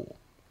school,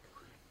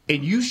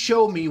 and you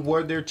show me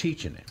where they're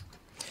teaching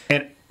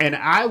it, and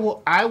I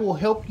will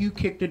help you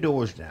kick the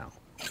doors down.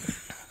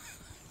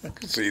 I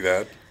can see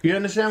that. You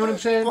understand what I'm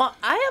saying? Well,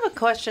 I have a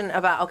question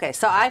about. Okay,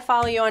 so I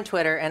follow you on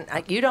Twitter, and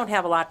you don't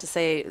have a lot to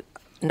say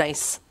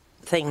nice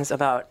things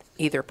about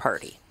either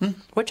party,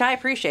 which I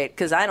appreciate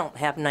because I don't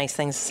have nice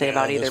things to say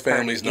about either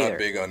party. This family's not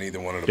big on either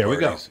one of the there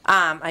parties. We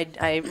go.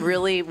 I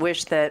really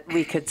wish that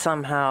we could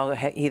somehow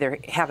either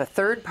have a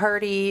third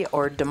party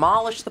or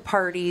demolish the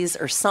parties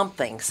or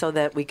something so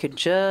that we could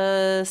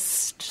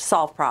just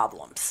solve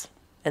problems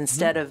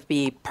instead of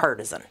be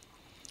partisan.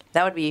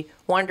 That would be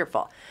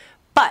wonderful.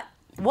 But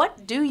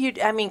what do you,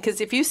 I mean, because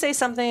if you say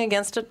something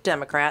against a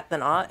Democrat,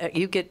 then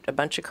you get a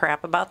bunch of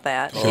crap about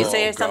that. If you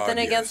say something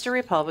against a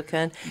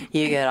Republican,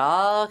 you get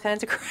all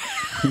kinds of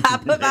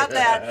crap about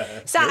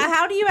that. So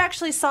how do you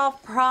actually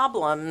solve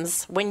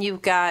problems when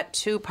you've got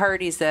two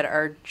parties that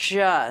are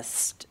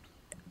just,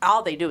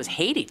 all they do is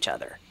hate each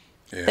other?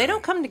 Yeah. They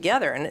don't come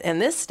together. And in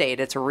this state,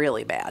 it's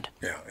really bad.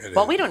 Yeah, it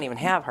well, is. we don't even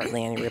have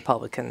hardly any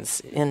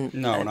Republicans in.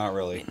 No, not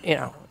really. You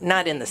know,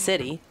 not in the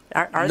city.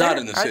 Are Not there,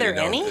 in the are city, there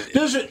no. any?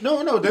 There's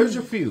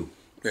a few.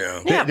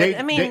 Yeah. Yeah, they, but,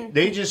 I mean,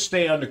 they just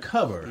stay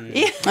undercover.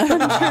 Yeah.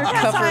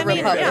 Cover I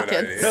mean,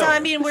 Republicans. So I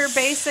mean, we're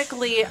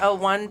basically a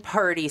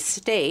one-party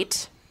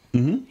state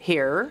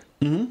here,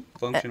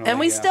 Functionally, and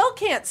we yeah. still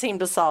can't seem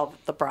to solve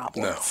the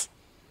problems.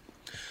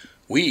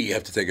 We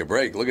have to take a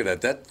break. Look at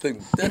that. That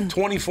thing, that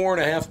 24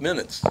 and a half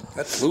minutes.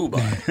 That flew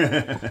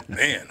by.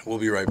 Man, we'll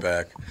be right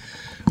back.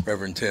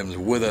 Reverend Tim's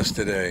with us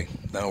today.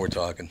 Now we're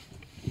talking.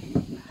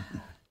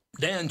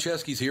 Dan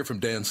Chesky's here from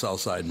Dan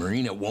Southside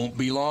Marine. It won't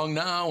be long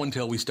now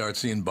until we start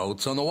seeing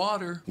boats on the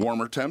water.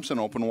 Warmer temps and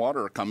open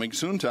water are coming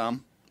soon,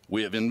 Tom.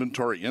 We have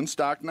inventory in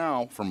stock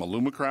now from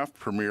Alumacraft,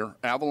 Premier,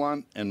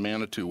 Avalon, and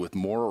Manitou, with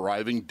more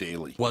arriving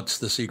daily. What's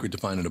the secret to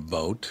finding a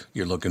boat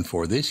you're looking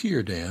for this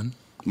year, Dan?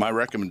 My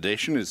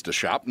recommendation is to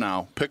shop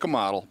now, pick a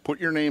model, put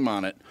your name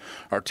on it.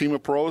 Our team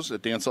of pros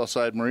at Dan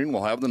Southside Marine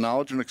will have the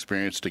knowledge and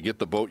experience to get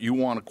the boat you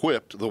want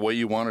equipped the way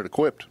you want it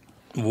equipped.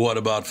 What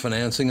about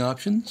financing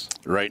options?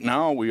 Right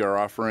now, we are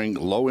offering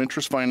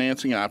low-interest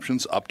financing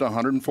options up to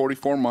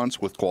 144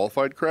 months with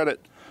qualified credit.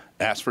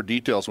 Ask for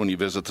details when you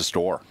visit the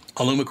store.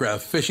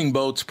 Alumacraft fishing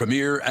boats,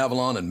 Premier,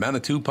 Avalon, and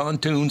Manitou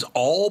pontoons,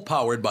 all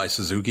powered by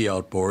Suzuki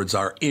Outboards,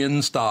 are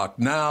in stock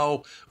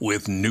now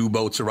with new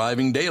boats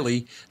arriving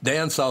daily.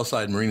 Dan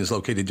Southside Marine is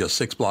located just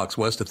 6 blocks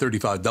west of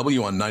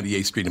 35W on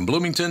 98th Street in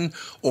Bloomington,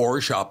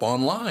 or shop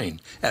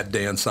online at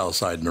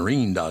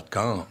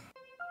dansouthsidemarine.com.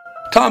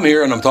 Tom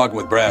here, and I'm talking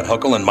with Brad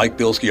Huckle and Mike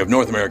Bilski of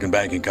North American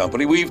Banking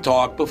Company. We've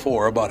talked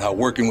before about how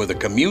working with a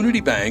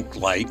community bank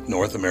like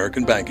North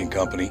American Banking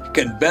Company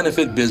can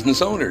benefit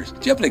business owners. Do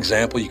you have an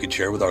example you could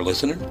share with our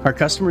listener? Our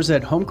customers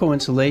at Homeco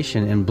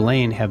Insulation in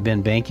Blaine have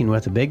been banking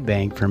with a big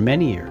bank for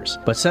many years,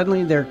 but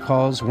suddenly their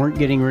calls weren't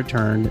getting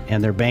returned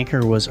and their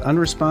banker was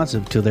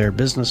unresponsive to their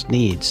business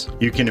needs.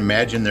 You can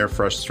imagine their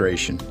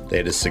frustration. They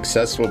had a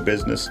successful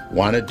business,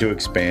 wanted to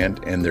expand,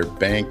 and their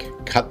bank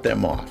cut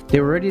them off. They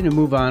were ready to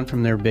move on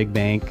from their big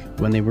bank.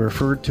 When they were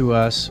referred to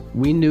us,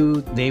 we knew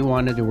they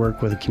wanted to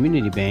work with a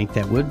community bank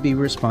that would be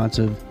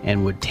responsive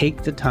and would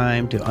take the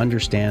time to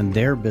understand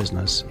their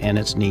business and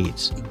its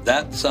needs.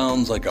 That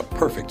sounds like a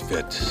perfect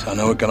fit. I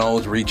know it can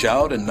always reach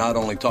out and not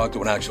only talk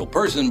to an actual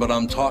person, but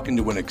I'm talking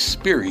to an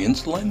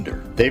experienced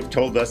lender. They've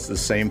told us the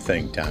same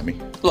thing, Tommy.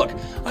 Look,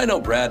 I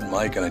know Brad and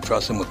Mike, and I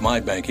trust them with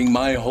my banking.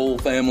 My whole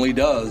family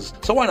does.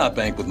 So why not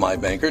bank with my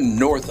banker,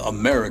 North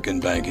American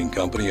Banking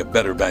Company, a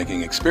better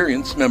banking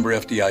experience, member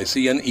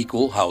FDIC, and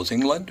equal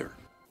housing lender.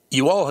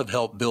 You all have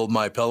helped build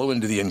MyPillow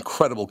into the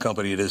incredible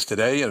company it is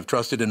today and have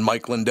trusted in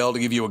Mike Lindell to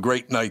give you a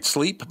great night's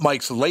sleep.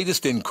 Mike's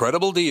latest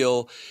incredible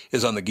deal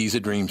is on the Giza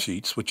Dream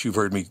Sheets, which you've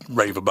heard me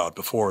rave about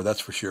before,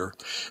 that's for sure.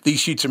 These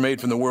sheets are made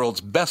from the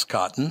world's best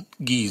cotton,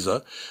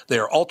 Giza. They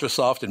are ultra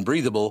soft and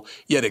breathable,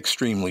 yet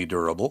extremely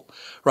durable.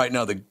 Right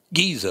now, the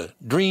Giza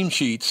Dream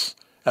Sheets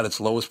at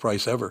its lowest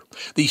price ever.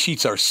 These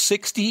sheets are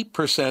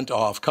 60%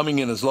 off, coming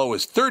in as low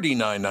as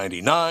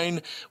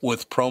 $39.99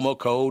 with promo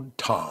code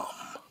TOM.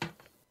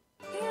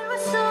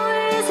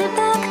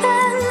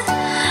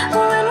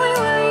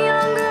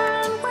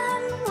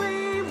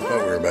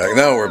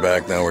 Now we're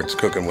back. Now we're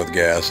cooking with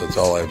gas. That's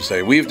all I have to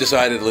say. We've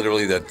decided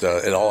literally that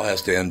it all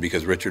has to end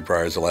because Richard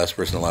Pryor is the last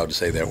person allowed to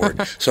say that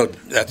word. So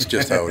that's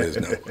just how it is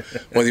now.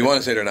 Whether you want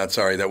to say it or not,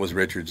 sorry, that was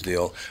Richard's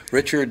deal.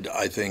 Richard,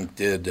 I think,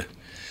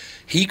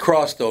 he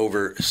crossed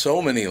over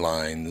so many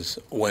lines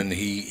when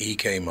he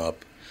came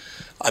up.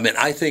 I mean,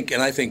 I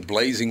think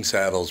Blazing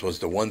Saddles was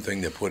the one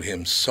thing that put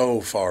him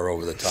so far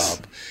over the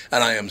top.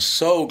 And I am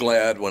so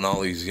glad when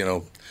all these,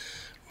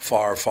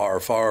 far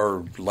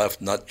left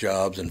nut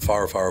jobs and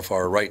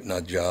far right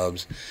nut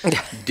jobs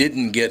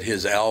didn't get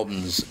his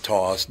albums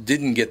tossed,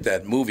 didn't get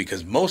that movie,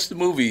 because most of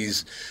the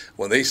movies,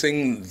 when they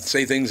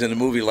say things in a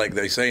movie like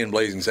they say in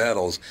Blazing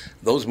Saddles,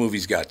 those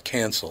movies got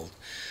canceled.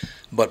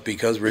 But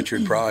because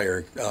Richard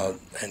Pryor,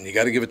 and you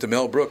got to give it to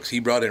Mel Brooks, he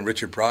brought in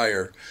Richard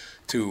Pryor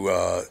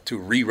to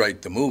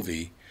rewrite the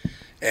movie,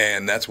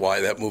 and that's why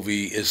that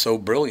movie is so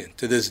brilliant.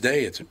 To this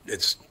day,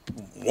 it's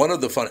one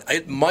of the fun.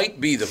 It might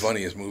be the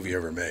funniest movie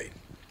ever made.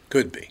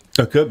 Could be.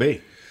 It could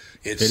be.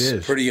 It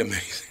is pretty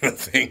amazing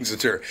things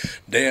that are.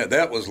 Damn,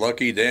 that was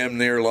lucky. Damn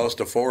near lost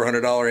a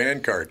 $400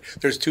 hand cart.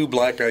 There's two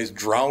black guys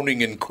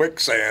drowning in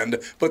quicksand,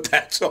 but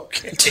that's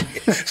okay.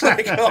 It's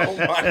like, oh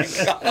my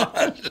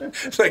God.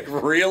 It's like,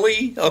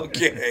 really?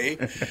 Okay.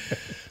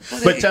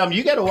 But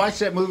you got to watch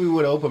that movie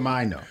with an open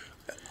mind, though.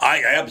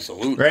 I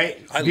absolutely.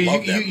 Right? I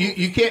love that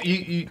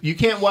movie. You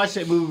can't watch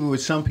that movie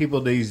with some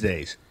people these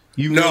days.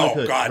 No,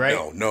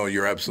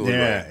 you're absolutely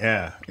right.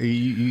 Yeah.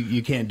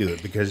 You can't do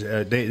it because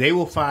they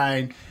will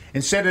find,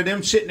 instead of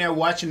them sitting there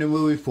watching the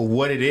movie for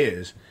what it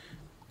is,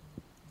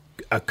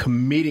 a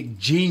comedic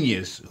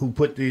genius who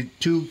put the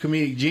two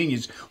comedic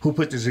genius who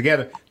put this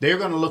together, they're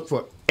going to look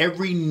for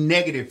every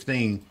negative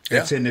thing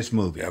that's in this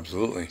movie.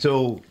 Absolutely.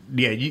 So,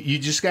 you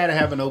just got to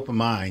have an open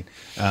mind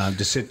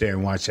to sit there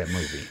and watch that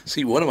movie.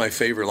 See, one of my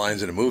favorite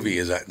lines in a movie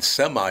is a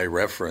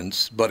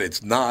semi-reference, but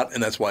it's not,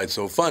 and that's why it's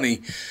so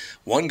funny.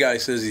 One guy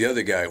says to the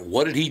other guy,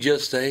 "What did he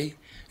just say?"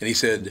 And he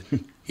said,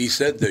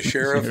 the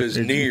sheriff is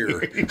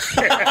near. I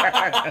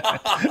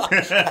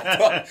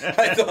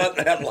thought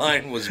that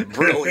line was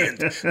brilliant.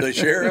 The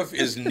sheriff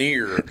is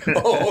near.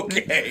 Oh,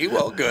 okay.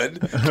 Well, good.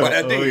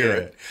 Glad to hear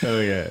it.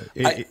 Oh, yeah.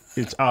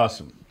 It's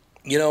awesome.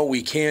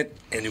 We can't,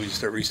 and we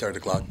just restart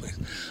the clock, please.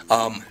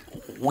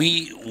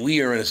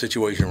 We are in a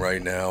situation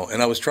right now,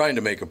 and I was trying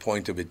to make a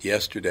point of it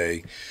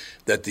yesterday,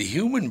 that the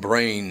human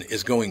brain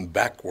is going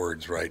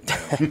backwards right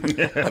now.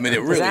 I mean,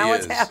 it really is. Is that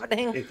what's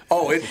happening?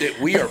 Oh,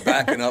 we are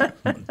backing up.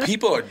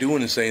 People are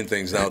doing and saying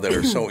things now that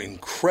are so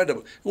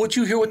incredible. Would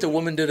you hear what the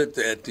woman did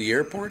at the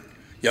airport?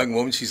 Young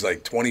woman, she's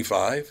like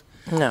 25.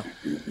 No. I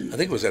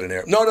think it was at an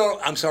airport. No,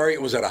 I'm sorry.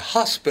 It was at a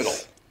hospital.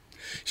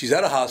 She's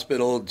at a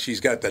hospital. She's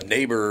got the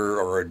neighbor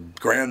or a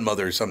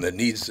grandmother or something that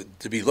needs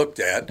to be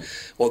looked at.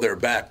 Well, they're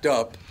backed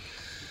up.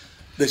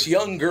 This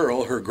young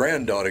girl, her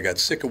granddaughter, got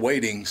sick of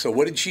waiting. So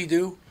what did she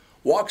do?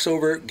 Walks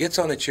over, gets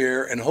on a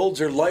chair, and holds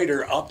her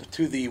lighter up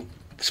to the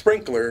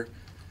sprinkler,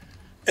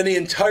 and the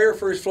entire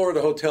first floor of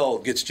the hotel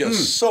gets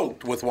just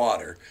soaked with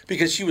water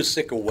because she was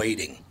sick of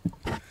waiting.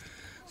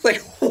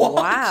 Like, what?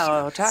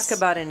 Wow, talk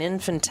about an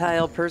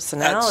infantile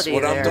personality.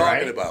 That's what I'm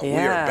talking about. Yeah.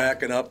 We are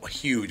backing up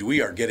huge.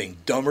 We are getting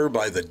dumber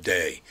by the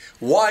day.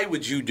 Why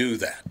would you do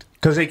that?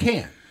 Because they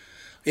can.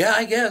 Yeah,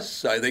 I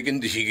guess. They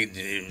can.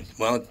 She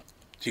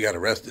got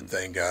arrested,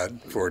 thank God,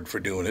 for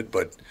doing it,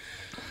 but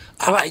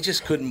I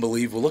just couldn't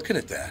believe looking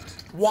at that.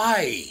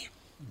 Why?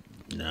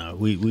 No,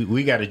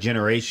 we got a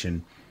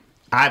generation,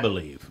 I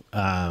believe,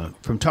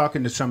 from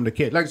talking to some of the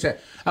kids. Like I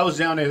said, I was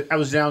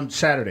down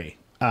Saturday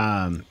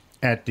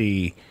at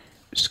the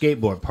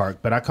skateboard park,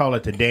 but I call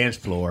it the dance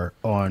floor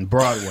on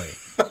Broadway.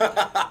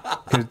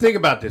 Because think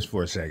about this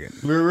for a second.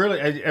 We're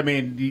really, I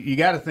mean, you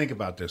got to think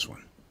about this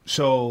one.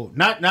 So,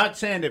 not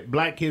saying that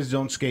black kids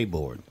don't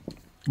skateboard,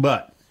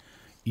 but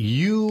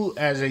you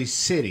as a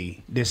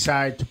city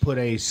decide to put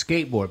a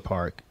skateboard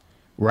park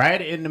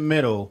right in the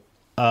middle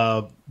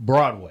of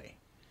Broadway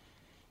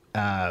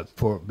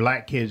for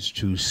black kids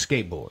to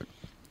skateboard.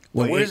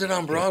 Well, where is it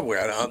on Broadway?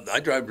 I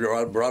drive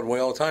Broadway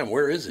all the time.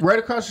 Where is it? Right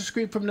across the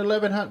street from the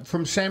 1100,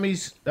 from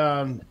Sammy's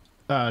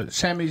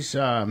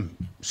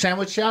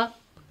sandwich shop,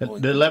 the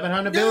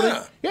 1100 building.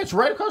 Yeah, it's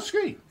right across the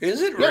street.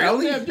 Is it really? really?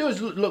 All you have to do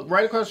is look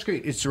right across the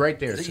street. It's right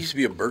there. There used to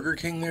be a Burger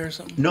King there or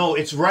something? No,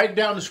 it's right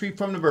down the street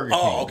from the Burger King.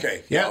 Oh,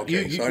 okay. Yeah,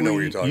 okay. So I know what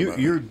you're talking about.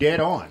 You're dead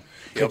on.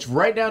 Yep. It's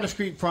right down the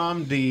street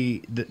from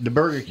the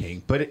Burger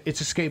King, but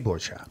it's a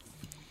skateboard shop.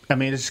 I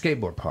mean, it's a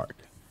skateboard park.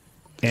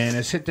 And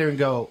I sit there and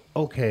go,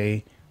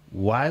 okay,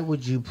 why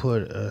would you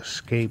put a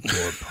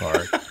skateboard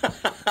park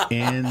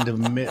in the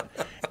middle?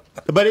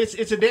 But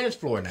it's a dance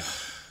floor now.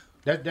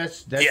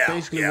 That's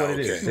basically what it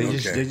is.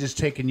 They just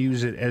take and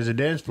use it as a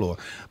dance floor.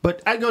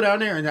 But I go down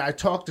there and I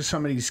talk to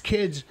some of these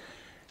kids.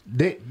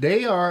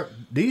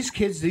 These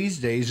kids these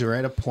days are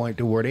at a point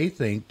to where they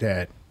think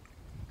that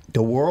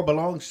the world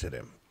belongs to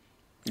them.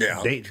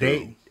 Yeah,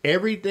 they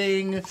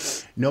everything,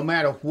 no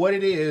matter what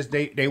it is,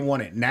 they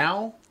want it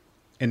now,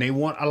 and they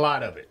want a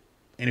lot of it.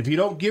 And if you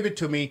don't give it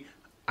to me,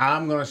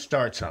 I'm going to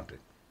start something.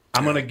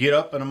 I'm going to get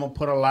up and I'm going to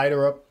put a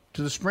lighter up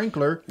to the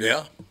sprinkler.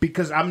 Yeah,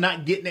 because I'm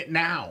not getting it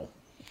now.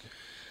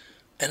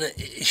 And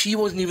she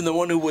wasn't even the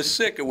one who was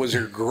sick. It was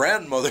her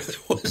grandmother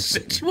that was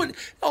sick.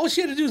 All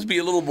she had to do was be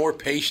a little more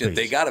patient.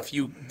 They got a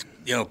few,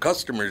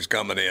 customers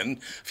coming in,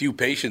 a few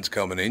patients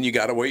coming in. You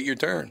got to wait your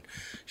turn.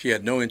 She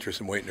had no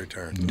interest in waiting her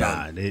turn.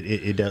 Nah,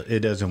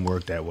 it doesn't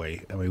work that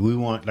way. I mean, we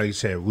want, like you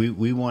said,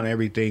 we want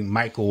everything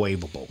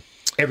microwavable.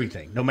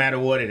 Everything, no matter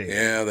what it is.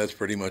 Yeah, that's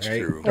pretty much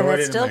true. And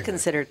that's still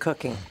considered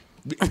cooking.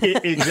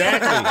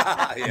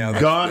 Exactly.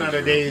 Gone are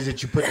the days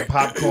that you put the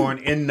popcorn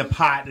in the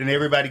pot and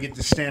everybody get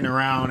to stand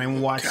around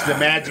and watch the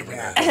magic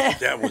happen.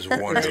 That was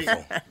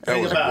wonderful.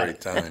 That was a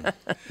great time.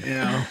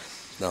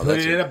 Put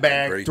it in a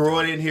bag, throw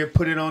it in here,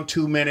 put it on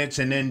 2 minutes,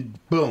 and then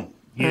boom,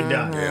 you're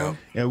done. Yeah.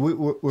 And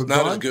we're it's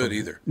not as good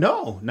either.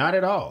 No, not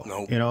at all.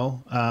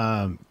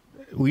 No.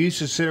 We used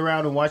to sit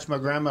around and watch my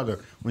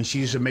grandmother when she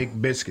used to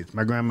make biscuits.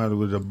 My grandmother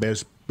was the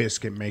best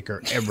biscuit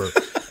maker ever.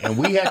 And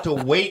we had to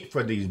wait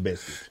for these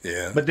biscuits.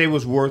 Yeah. But they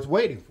was worth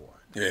waiting for.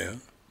 Yeah.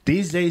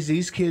 These days,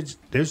 these kids,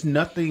 there's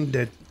nothing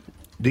that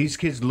these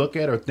kids look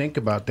at or think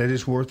about that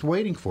is worth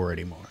waiting for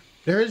anymore.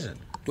 There isn't.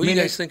 What do you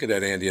guys think of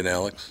that, Andy and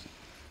Alex?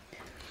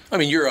 I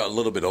mean, you're a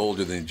little bit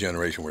older than the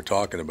generation we're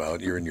talking about.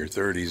 You're in your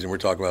 30s, and we're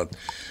talking about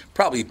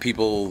probably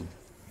people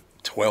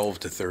 12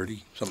 to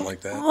 30, something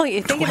like that. Well,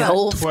 you think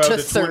about 12 to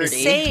 30.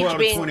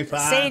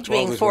 Sage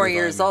being 4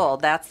 years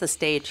old, that's the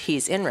stage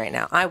he's in right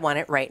now. I want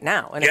it right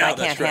now. And if I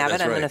can't have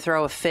it, I'm going to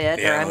throw a fit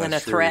or I'm going to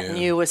threaten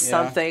you with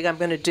something I'm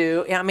going to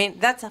do. I mean,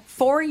 that's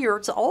 4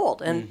 years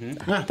old. And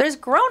there's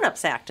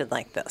grown-ups acting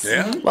like this.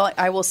 Yeah. Well,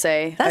 I will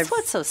say... That's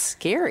what's so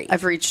scary.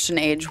 I've reached an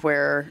age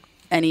where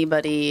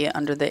anybody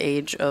under the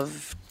age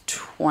of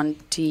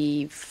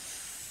 23...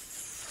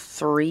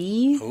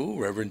 Oh,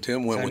 Reverend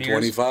Tim went with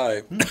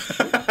 25.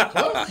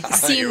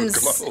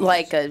 Seems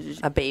like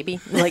a baby.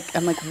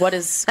 I'm like, what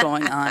is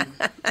going on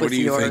with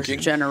your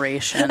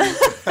generation?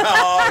 It's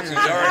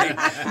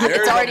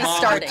already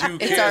starting.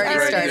 It's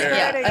already starting.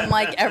 Yeah, I'm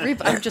like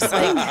I'm just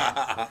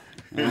like,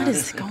 what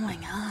is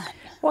going on?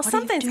 Well,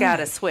 something's got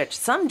to switch.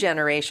 Some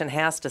generation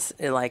has to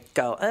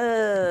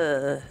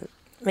go.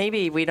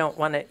 Maybe we don't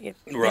want to.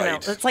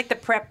 Right. It's like the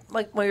prep.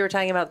 Like when we were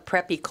talking about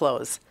preppy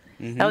clothes.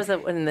 That was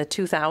in the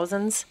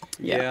 2000s.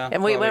 Yeah.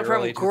 And we went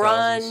from 2000s.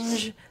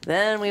 grunge,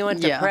 then we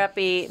went to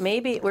preppy.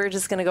 Maybe we're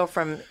just going to go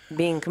from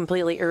being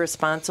completely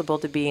irresponsible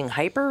to being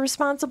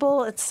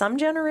hyper-responsible at some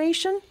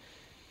generation?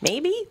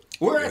 Maybe?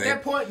 We're at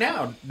that point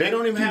now. They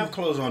don't even have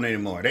clothes on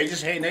anymore. They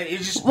just hang. They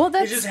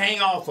just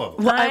hang off of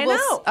them. Well, I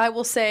know. I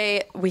will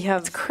say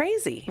it's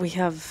crazy. We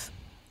have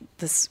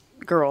this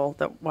girl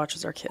that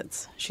watches our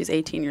kids. She's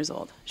 18 years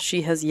old.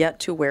 She has yet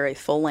to wear a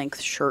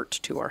full-length shirt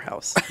to our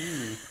house.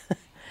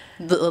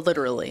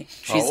 Literally.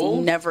 She's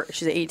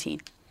 18.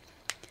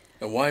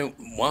 Why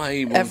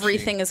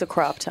everything is a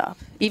crop top.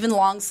 Even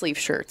long sleeve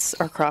shirts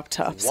are crop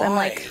tops. Why? I'm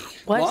like,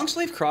 what? Long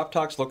sleeve crop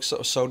tops look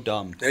so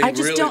dumb. I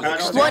just don't.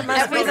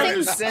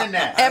 Everything's.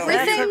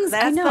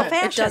 I know.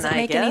 It doesn't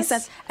make any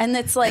sense. And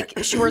it's like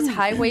she wears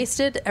high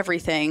waisted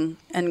everything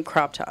and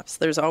crop tops.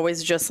 There's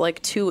always just like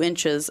 2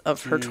 inches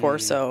of her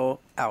torso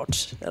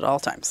out at all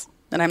times.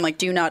 And I'm like,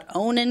 do you not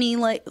own any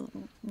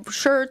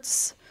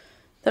shirts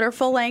that are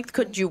full length?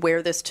 Could you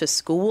wear this to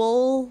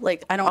school?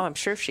 Like, I don't. Oh, I'm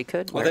sure she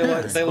could. Well, they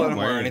let them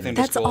wear anything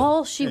to school. That's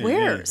all she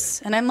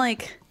wears, and I'm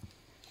like,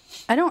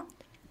 I don't.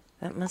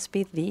 That must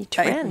be the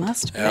trend. It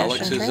must be.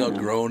 Alex is a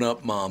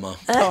grown-up mama.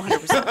 Oh,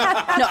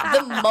 100%. No,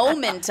 the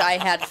moment I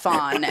had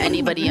Fawn,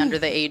 anybody under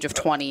the age of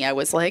 20, I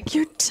was like,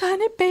 you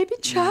tiny baby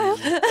child.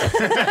 Do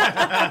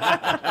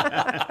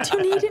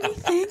you need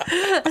anything?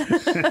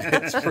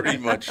 That's pretty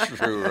much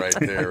true right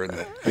there. Isn't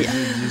it? You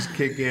just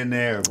kick in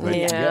there.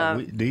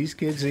 But these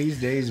kids these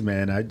days,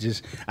 man,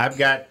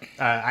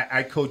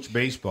 I coach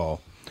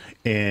baseball,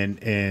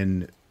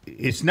 and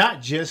it's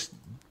not just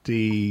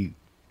the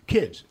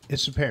kids,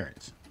 it's the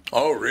parents.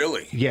 Oh,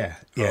 really? Yeah.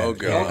 Oh,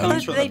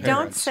 God. But they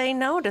don't say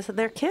no to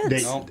their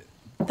kids.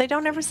 They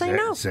don't ever say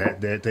no.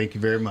 Thank you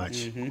very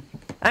much. Mm-hmm.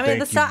 I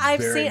mean,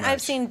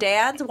 I've seen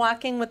dads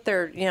walking with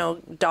their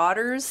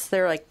daughters.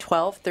 They're like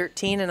 12,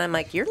 13, and I'm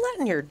like, you're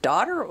letting your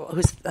daughter,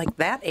 who's like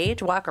that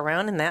age, walk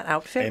around in that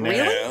outfit?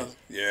 Really?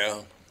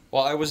 Yeah.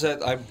 Well, I was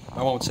at I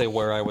won't say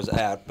where I was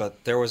at,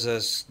 but there was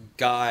this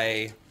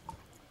guy,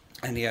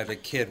 and he had a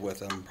kid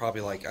with him,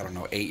 probably like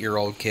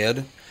 8-year-old kid,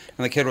 and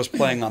the kid was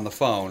playing on the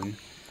phone.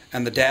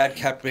 And the dad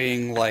kept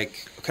being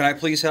like, can I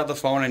please have the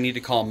phone? I need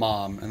to call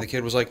Mom. And the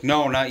kid was like,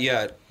 no, not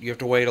yet. You have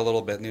to wait a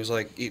little bit. And he was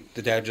like,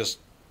 the dad just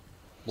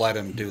let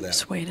him do that.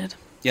 Just waited.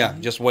 Yeah,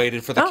 just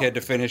waited for the kid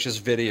to finish his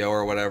video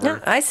or whatever. No,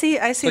 I see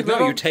It's like,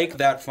 little. no, you take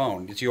that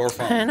phone. It's your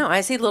phone. I know.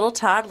 I see little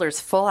toddlers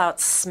full out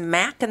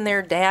smacking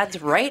their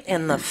dads right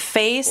in the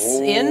face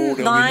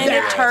in line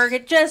at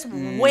Target, just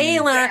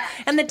wailing on it,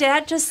 and the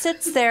dad just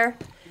sits there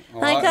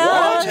like,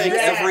 I'll take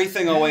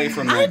everything away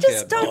from that I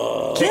just kid.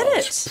 don't get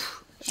it.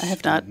 I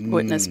have not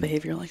witnessed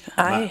behavior like that.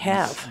 I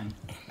have.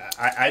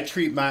 I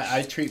treat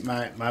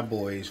my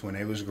boys when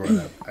they was growing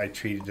up. I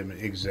treated them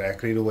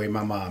exactly the way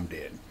my mom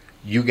did.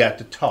 You got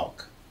to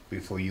talk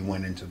before you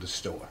went into the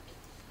store.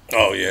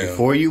 Oh yeah.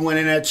 Before you went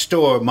in that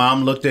store,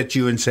 mom looked at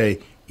you and say,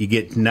 "You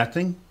get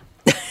nothing."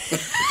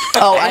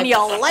 And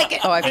y'all like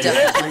it. Oh, I've done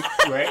it.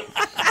 Right?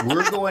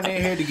 We're going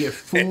in here to get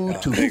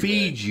food to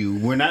feed you.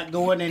 We're not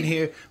going in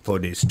here for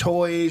these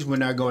toys. We're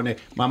not going in.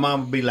 My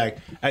mom would be like,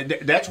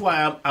 that's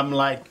why I'm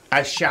like,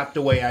 I shop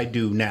the way I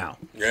do now.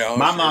 Yeah,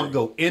 my mom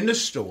go in the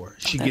store.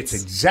 She gets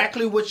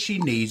exactly what she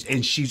needs,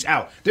 and she's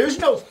out. There's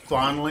no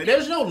fondling.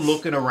 There's no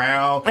looking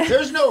around.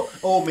 There's no,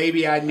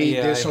 maybe I need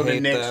this on the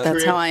next trip.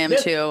 That's how I am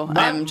too.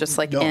 I'm just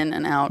like in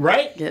and out.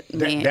 Right? Get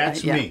me.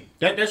 That's me.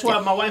 That's why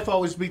my wife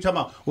always be talking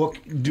about, well,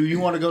 do you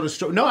want to go to the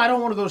store? No, I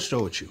don't want to go to the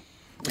store with you.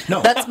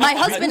 No. That's my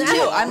husband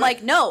too. I'm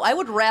like, no, I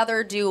would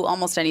rather do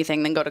almost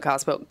anything than go to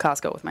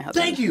Costco with my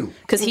husband. Thank you.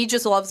 Because he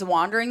just loves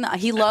wandering.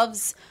 He'll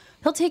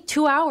take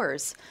 2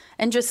 hours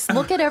and just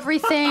look at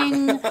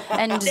everything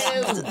and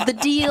the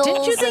deals.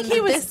 Didn't you think and he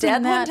was this dead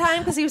and one that. time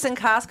because he was in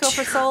Costco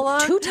for so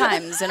long? 2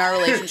 times in our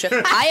relationship.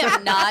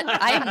 I'm not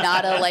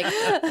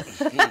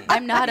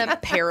a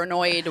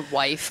paranoid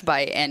wife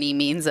by any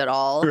means at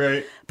all.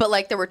 Right. But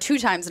like there were 2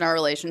 times in our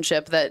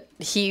relationship that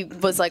he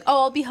was like,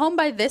 "Oh, I'll be home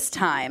by this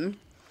time."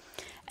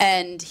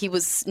 And he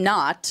was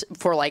not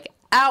for like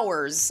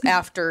hours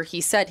after he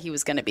said he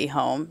was going to be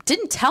home.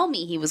 Didn't tell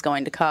me he was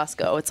going to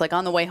Costco. It's like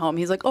on the way home,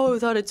 he's like, "Oh, I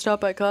thought I'd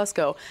stop by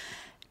Costco."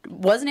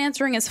 Wasn't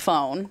answering his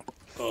phone.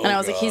 And I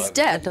was like, he's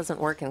dead. It doesn't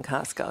work in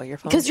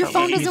Costco. Because your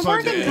phone doesn't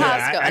work in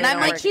Costco. And I'm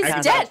like, he's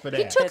dead.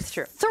 He took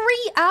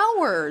 3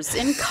 hours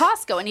in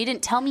Costco, and he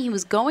didn't tell me he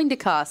was going to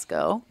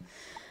Costco.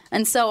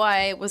 And so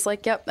I was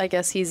like, yep, I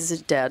guess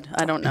he's dead.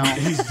 I don't know.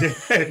 He's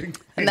dead.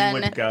 And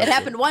then it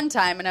happened one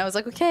time, and I was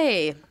like,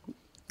 okay,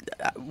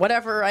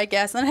 whatever, I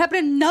guess. And then it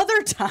happened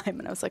another time,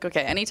 and I was like,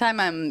 okay,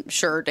 anytime I'm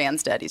sure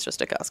Dan's dead, he's just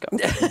at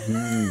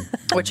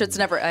Costco. Which it's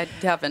never, I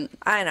haven't.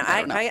 I know.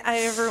 I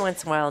every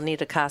once in a while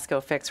need a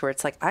Costco fix where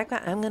it's like,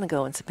 I'm going to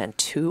go and spend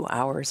 2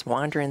 hours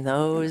wandering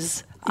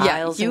those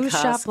aisles in you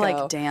Costco. shop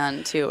like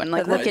Dan, too, and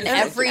like look in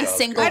every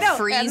single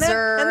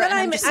freezer. And then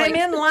I'm just I'm like,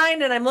 in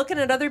line, and I'm looking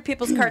at other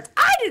people's carts.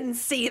 I didn't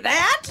see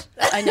that.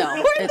 I know.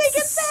 Where did they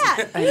get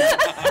that?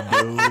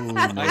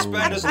 I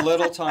spend as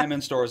little time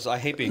in stores. I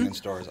hate being in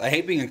stores. I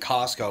hate being in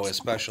Costco,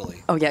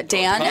 especially. Oh yeah,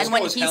 Dan. Costco And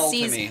when is he hell to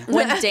sees, me.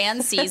 when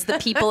Dan sees the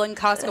people in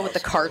Costco with the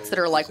carts that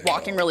are like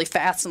walking really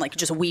fast and like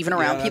just weaving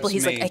around Yeah, people, that's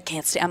he's me. like, I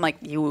can't stay. I'm like,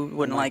 you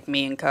wouldn't like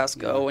me in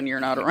Costco when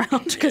you're not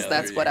around because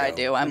that's what I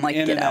do. I'm like,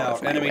 In get and out out,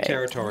 of my enemy way.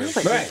 territory.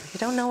 But you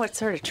don't know what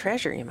sort of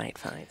treasure you might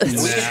find.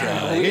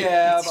 We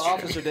have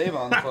Officer Dave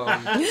on the phone.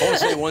 I want to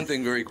say one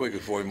thing very quick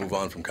before we move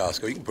on from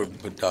Costco. You can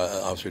put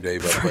Officer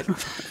Dave up, but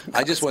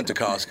I just went to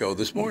Costco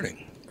this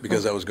morning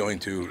because I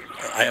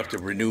have to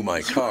renew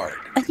my card.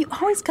 And you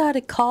always got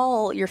to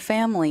call your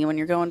family when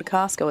you're going to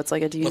Costco. It's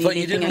like, do you I need thought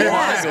you anything didn't at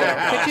want to Costco? go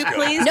to Could you Costco.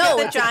 please No,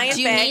 get the giant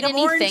do you bag need of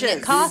anything oranges?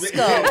 at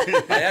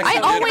Costco? I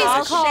always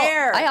call.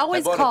 share. I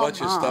always I bought call a bunch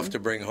Mom. of stuff to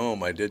bring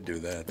home. I did do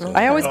that. So.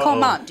 I always call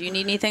Mom. Do you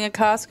need anything at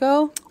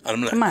Costco?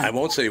 Come on. I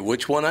won't say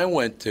which one I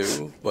went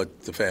to,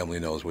 but the family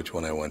knows which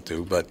one I went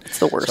to. But it's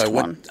the worst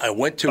one. I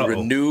went to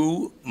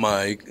renew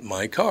my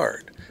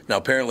card. Now,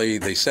 apparently,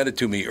 they sent it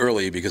to me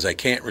early because I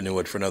can't renew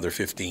it for another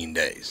 15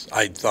 days.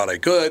 I thought I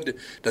could.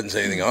 Doesn't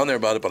say anything on there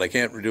about it, but I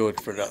can't renew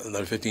it for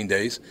another 15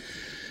 days.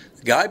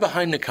 The guy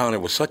behind the counter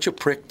was such a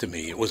prick to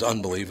me. It was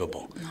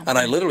unbelievable. And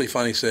I literally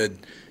finally said,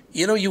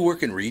 you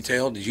work in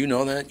retail. Did you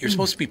know that? You're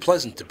supposed to be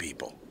pleasant to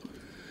people.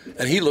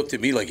 And he looked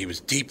at me like he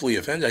was deeply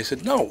offended. I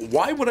said, no,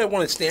 why would I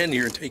want to stand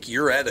here and take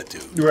your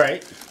attitude?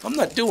 Right. I'm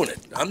not doing it.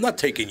 I'm not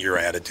taking your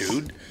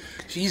attitude.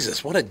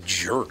 Jesus, what a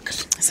jerk.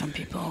 Some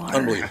people are.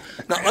 Unbelievable.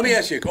 Now, let me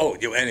ask you,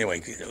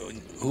 anyway,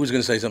 who was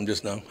going to say something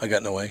just now? I got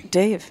in the way.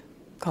 Dave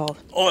called.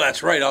 Oh,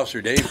 that's right.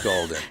 Officer Dave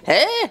called in.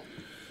 Hey.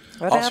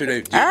 Officer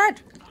Dave.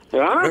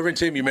 Reverend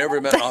Tim, you ever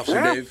met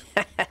Officer Dave?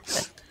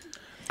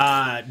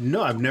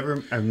 No, I've never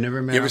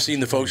met. You ever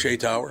seen the Fauché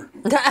Tower?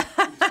 Yeah.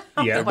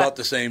 They're about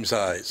the same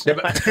size.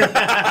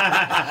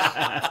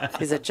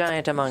 He's a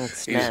giant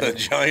amongst He's men. a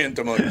giant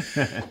among.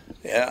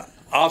 Yeah.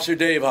 Officer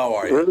Dave, how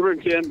are you?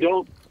 Reverend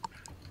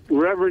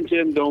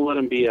Tim, don't let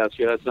him BS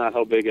you. That's not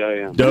how big I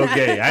am.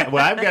 Okay.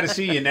 I've got to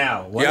see you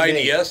now. The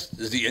IDS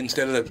is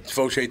instead of the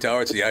Fauché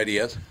Tower, it's the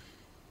IDS.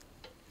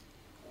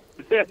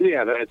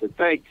 Yeah, that's it.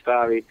 Thanks,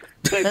 Tommy.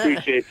 I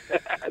appreciate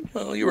that.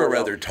 Well, you're a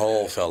rather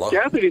tall fella.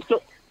 Cassidy's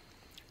still.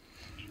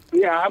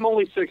 Yeah, I'm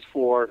only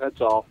 6'4".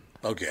 That's all.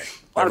 Okay.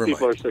 A lot of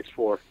people are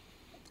 6'4".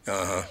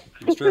 Uh-huh.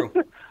 It's true.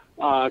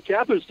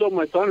 Catherine stole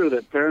my thunder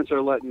that parents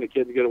are letting the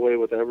kids get away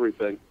with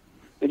everything.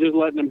 They're just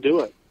letting them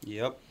do it.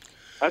 Yep.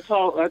 That's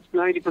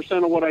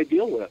 90% of what I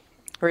deal with.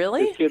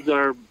 Really?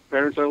 The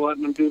parents are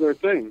letting them do their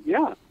thing.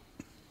 Yeah.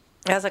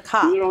 As a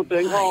cop. You don't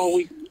think,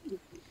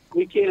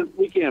 we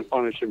can't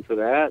punish him for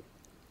that.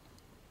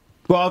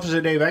 Well,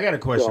 Officer Dave, I got a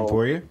question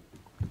for you.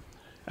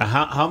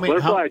 How many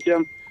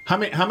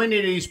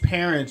of these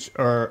parents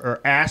are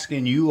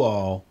asking you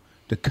all,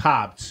 the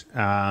cops,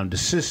 the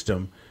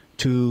system,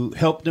 to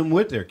help them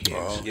with their kids?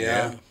 Oh,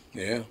 yeah.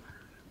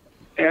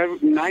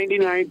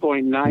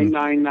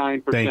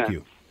 99.999%. Thank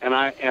you. And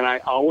I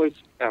always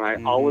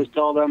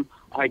tell them,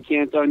 I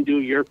can't undo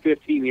your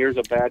 15 years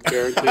of bad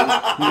parenting.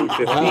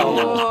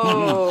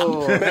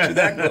 Oh.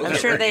 I'm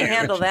sure they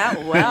handle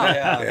that well.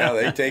 Yeah,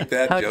 they take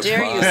that How just dare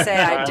fine. you say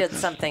I did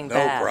something No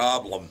bad?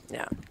 problem.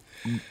 Yeah.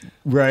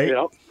 Right?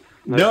 Yep.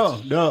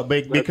 No,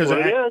 because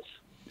what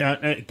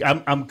it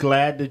I'm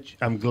glad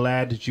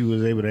that you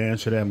was able to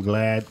answer that. I'm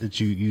glad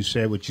that you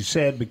said what you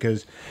said,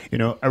 because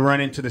I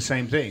run into the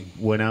same thing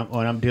when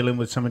I'm dealing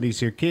with some of these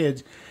here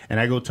kids,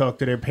 and I go talk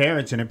to their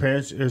parents, and their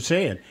parents are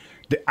saying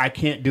that I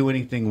can't do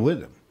anything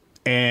with them,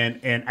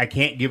 and I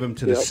can't give them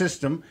to the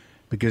system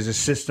because the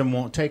system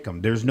won't take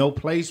them. There's no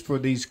place for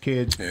these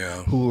kids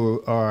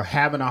who are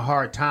having a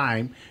hard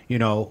time.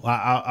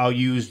 I'll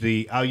use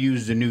the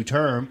new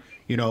term.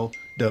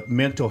 The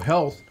mental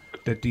health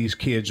that these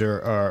kids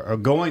are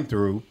going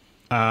through.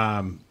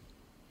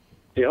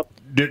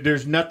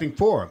 There's nothing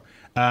for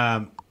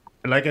them.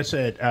 Like I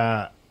said,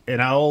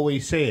 and I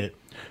always say it.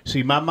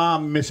 See, my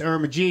mom, Miss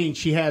Irma Jean,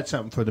 she had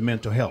something for the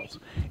mental health.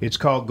 It's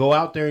called go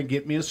out there and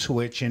get me a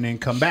switch and then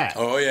come back.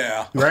 Oh,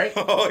 yeah. Right?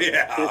 Oh,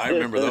 yeah. I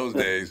remember those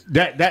days.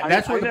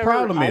 That's what the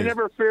problem is.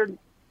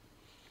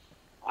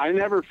 I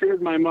never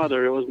feared my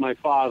mother. It was my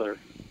father.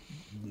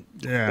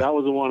 Yeah. That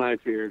was the one I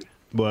feared.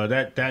 Well,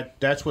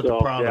 that's what the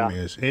problem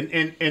is.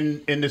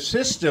 And the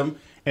system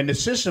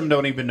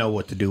don't even know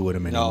what to do with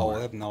them anymore. No,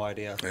 I have no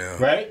idea.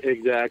 Yeah. Right?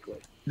 Exactly.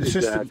 The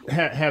system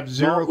have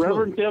zero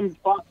clue.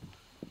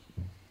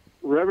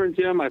 Reverend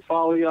Tim, I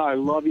follow you. I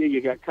love you.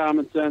 You got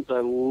common sense.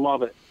 I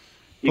love it.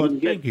 You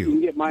can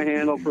get my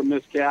handle from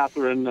Miss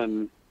Catherine,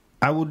 and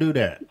I will do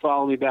that.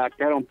 Follow me back.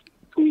 I don't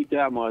tweet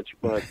that much,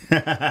 but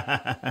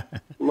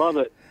love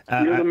it.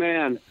 You're the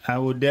man. I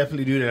will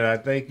definitely do that. I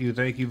thank you.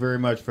 Thank you very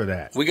much for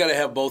that. We got to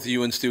have both of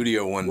you in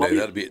studio one day.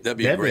 That'd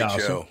be a great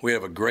awesome. show. We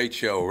have a great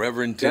show.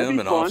 Reverend Tim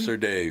and Officer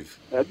Dave.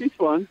 That'd be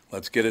fun.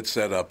 Let's get it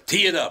set up.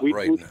 Tee it up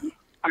right now.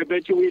 I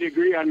bet you we'd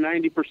agree on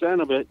 90%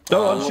 of it.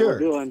 Oh, I'm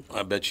sure.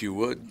 I bet you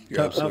would.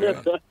 You're absolutely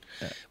right.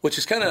 Which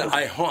is kind of,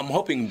 I'm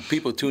hoping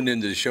people tuned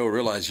into the show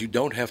realize you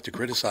don't have to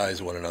criticize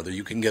one another.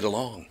 You can get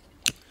along.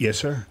 Yes,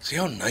 sir. See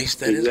how nice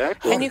that is?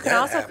 And you can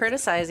also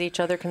criticize each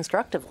other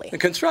constructively.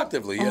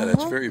 Constructively, yeah,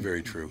 that's very,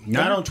 very true.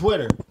 Not on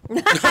Twitter. Well,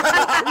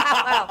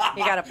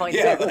 you got a point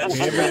there.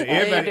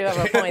 Everybody You do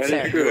have a point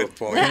there. Good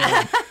point.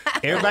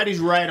 Everybody's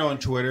right on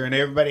Twitter, and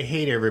everybody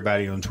hate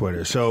everybody on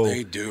Twitter. So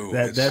they do.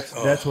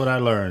 That's what I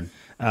learned.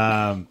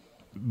 But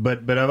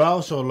I've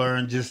also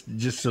learned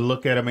just to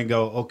look at them and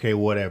go, okay,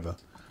 whatever,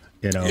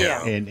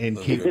 and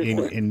keep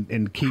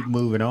and keep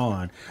moving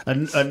on.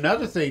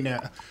 Another thing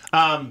that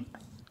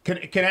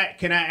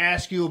can I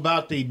ask you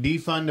about the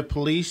defund the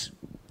police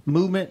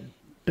movement,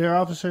 there,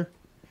 officer?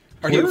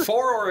 Are you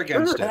for or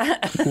against it?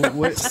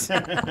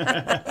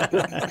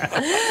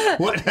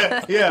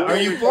 Yeah, are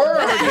you for or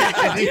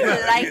against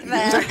it? Like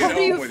that? How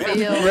do you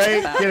feel?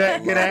 Right?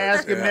 Can I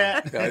ask him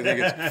that? I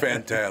think it's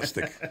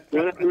fantastic.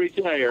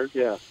 Retired,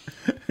 yeah.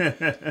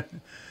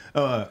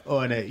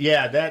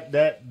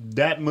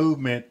 That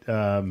movement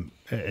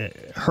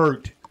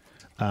hurt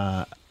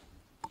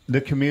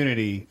the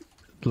community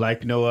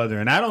like no other,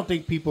 and I don't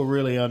think people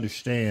really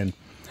understand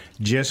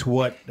just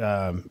what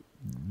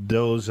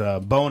those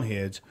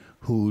boneheads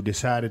who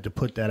decided to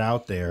put that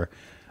out there,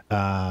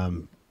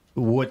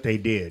 what they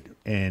did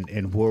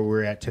and where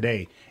we're at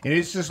today. And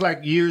it's just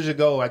like years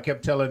ago, I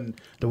kept telling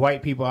the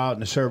white people out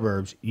in the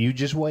suburbs, you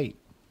just wait.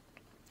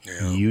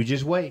 Yeah. You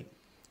just wait.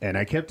 And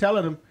I kept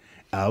telling them,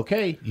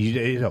 okay,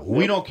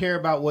 we don't care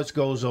about what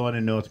goes on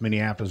in North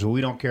Minneapolis, or we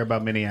don't care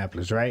about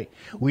Minneapolis, right?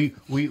 We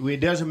it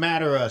doesn't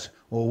matter to us.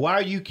 Well, why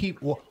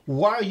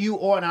are you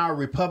on our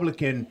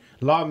Republican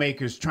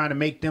lawmakers trying to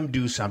make them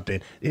do something?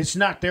 It's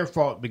not their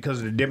fault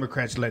because the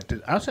Democrats let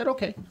this. I said,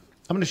 okay,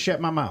 I'm going to shut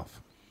my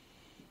mouth.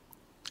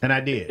 And I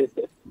did.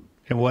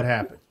 And what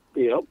happened?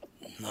 Yep.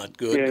 Not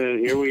good. And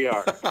here we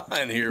are.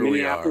 And here we are.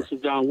 Minneapolis is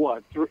down,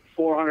 what,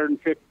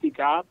 450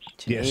 cops?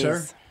 Yes,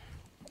 sir.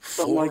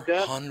 Something like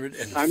that.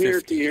 450. I'm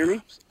here. Can you hear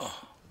me? Oh.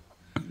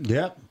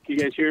 Yep. Can you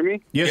guys hear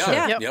me? Yes,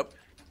 sir. Yep.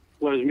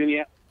 What is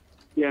Minneapolis?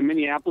 Yeah,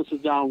 Minneapolis is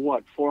down,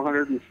 what,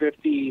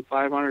 450,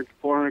 500,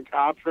 400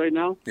 cops right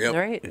now? Yep.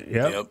 Right.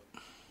 Yep.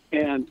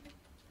 And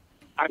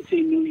I've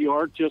seen New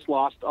York just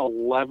lost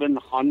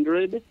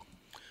 1,100.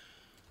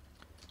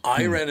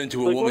 I ran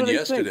into a woman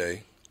yesterday.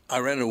 Think? I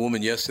ran into a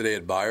woman yesterday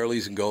at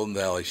Byerly's in Golden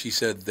Valley. She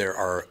said there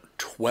are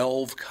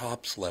 12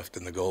 cops left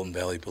in the Golden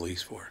Valley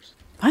Police Force.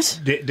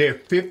 What? They're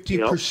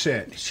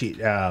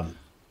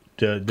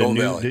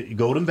 50%.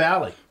 Golden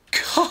Valley.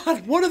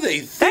 God, what are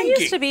they That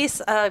thinking? used to be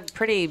a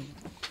pretty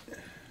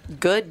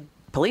good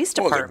police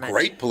department. It was a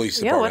great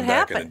police Yeah, what department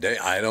back in the happened? day.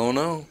 I don't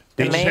know.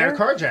 They just had a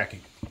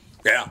carjacking.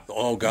 Yeah.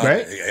 Oh God.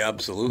 Right? Yeah,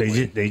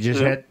 absolutely. They just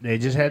had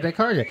that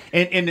carjacking.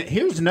 And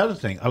here's another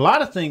thing. A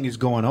lot of things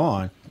going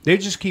on. They're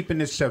just keeping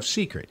this stuff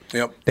secret.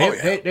 Yep.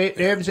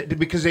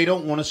 Because they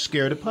don't want to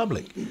scare the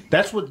public.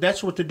 That's what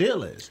the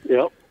deal is.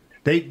 Yep.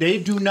 They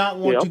do not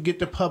want to get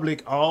the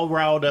public all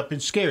riled up and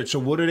scared. So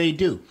what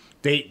do?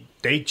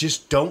 They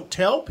just don't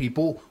tell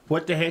people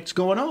what the heck's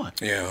going on.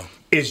 Yeah.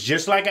 It's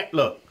just like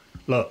look.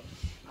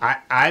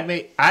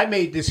 I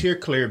made this here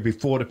clear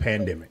before the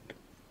pandemic.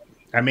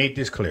 I made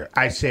this clear.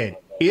 I said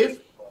if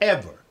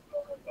ever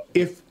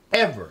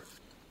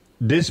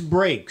this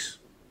breaks,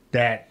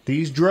 that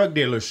these drug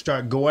dealers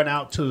start going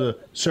out to the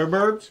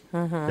suburbs,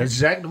 that's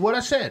exactly what I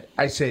said.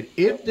 I said,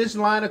 if this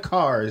line of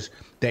cars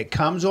that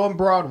comes on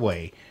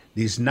Broadway,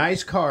 these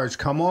nice cars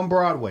come on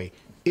Broadway,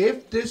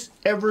 if this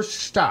ever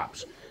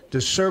stops,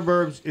 the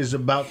suburbs is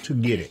about to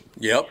get it.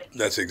 Yep,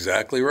 that's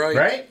exactly right.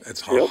 Right?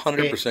 That's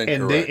 100%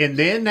 correct. And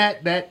then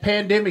that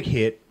pandemic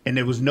hit, and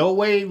there was no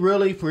way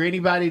really for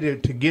anybody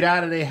to get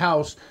out of their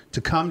house to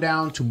come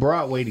down to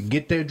Broadway to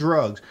get their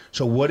drugs.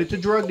 So what did the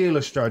drug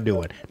dealers start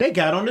doing? They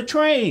got on the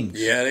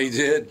trains. Yeah, they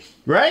did.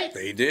 Right?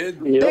 They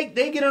did. Yep.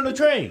 They get on the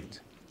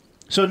trains.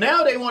 So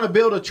now they want to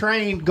build a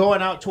train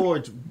going out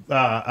towards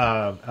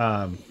Burnsville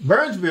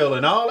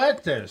and all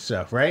that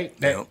stuff, right?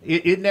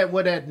 Isn't that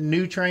what that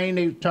new train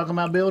they talking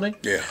about building?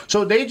 Yeah.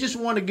 So they just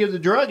want to give the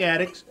drug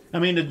addicts,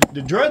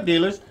 the drug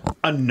dealers,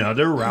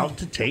 another route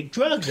to take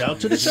drugs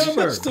out to the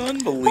suburbs. It's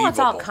unbelievable. Well, it's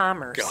all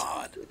commerce.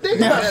 God. It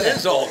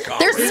is all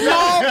commerce. They're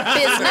small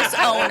business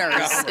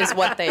owners, is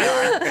what they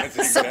are.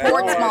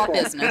 Support small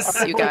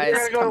business, you guys.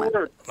 Come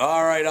on.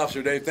 All right,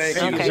 Officer Dave, thank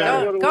you. Okay,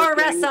 go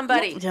arrest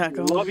somebody. Yeah,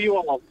 go. Love you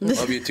all.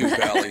 Love you too,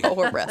 Pally.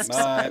 Go arrest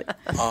somebody.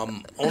 I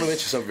want to mention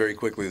something very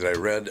quickly that I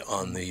read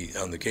on the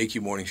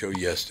KQ Morning Show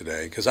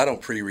yesterday, because I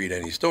don't pre-read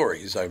any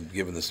stories. I'm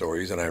given the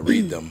stories and I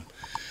read them.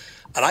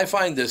 And I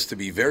find this to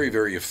be very,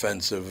 very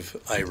offensive.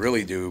 I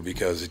really do,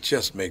 because it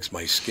just makes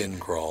my skin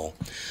crawl.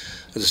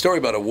 There's a story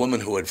about a woman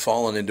who had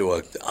fallen into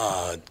a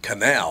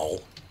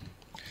canal,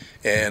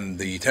 and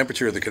the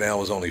temperature of the canal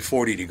was only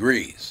 40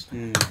 degrees.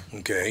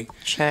 Okay?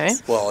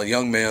 Well, a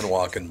young man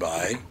walking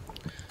by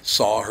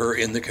saw her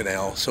in the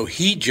canal, so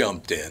he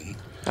jumped in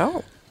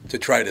to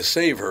try to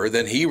save her.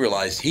 Then he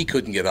realized he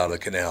couldn't get out of the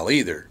canal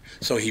either.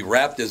 So he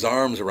wrapped his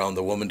arms around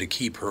the woman to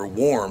keep her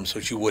warm so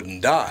she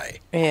wouldn't die.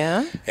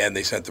 Yeah. And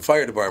they sent the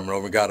fire department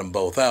over and got them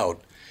both out.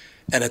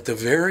 And at the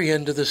very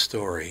end of the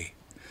story,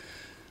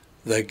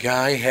 the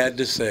guy had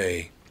to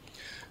say,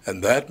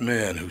 and that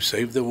man who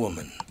saved the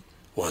woman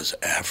was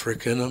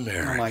African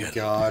American. Oh, my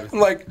God. I'm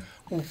like,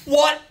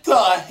 what the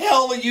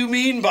hell do you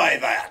mean by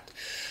that?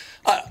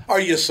 Are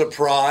you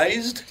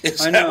surprised?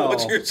 Is I that know.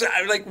 what you're saying?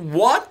 I'm like,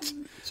 what?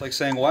 It's like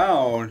saying,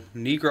 wow,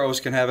 Negroes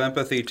can have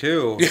empathy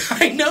too.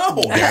 I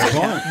know.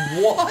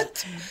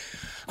 What?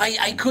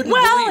 I couldn't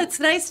Well, believe. it's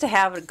nice to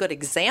have a good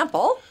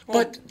example.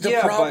 But the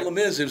problem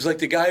is, it was like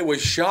the guy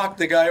was shocked.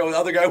 The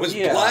other guy was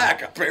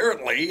black,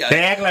 apparently. They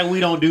act like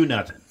we don't do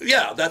nothing.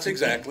 Yeah, that's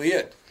exactly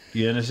it.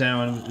 You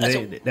understand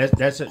what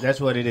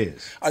that's what it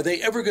is. Are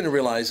they ever going to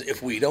realize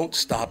if we don't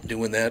stop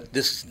doing that,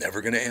 this is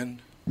never going to end?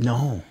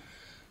 No.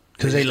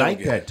 Because they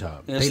like that,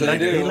 Tom. Yes, they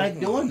do. like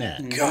doing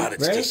that. God,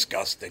 it's Right?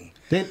 disgusting.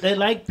 They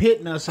like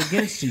pitting us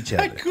against each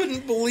other. I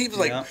couldn't believe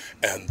it.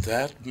 And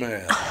that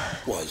man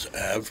was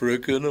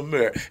African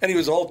American. And he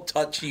was all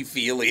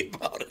touchy-feely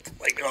about it.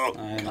 Like, oh,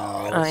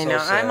 God. I know.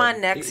 I'm on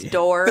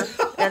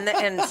Nextdoor,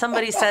 and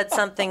somebody said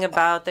something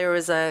about there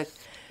was a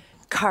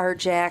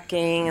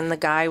carjacking and the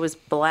guy was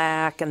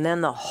black, and then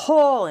the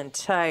whole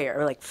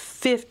entire, like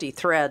 50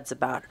 threads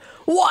about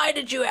why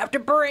did you have to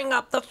bring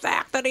up the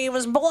fact that he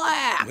was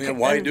black? Yeah,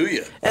 why do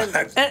you?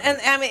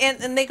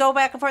 And they go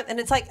back and forth, and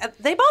it's like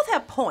they both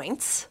have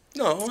points.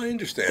 No, I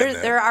understand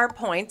that. There are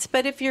points,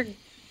 but if you're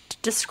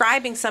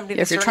describing somebody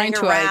If that's you're trying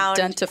to around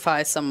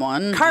identify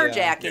someone,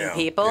 carjacking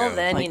people,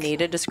 then you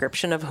need a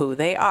description of who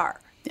they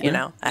are. You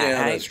know,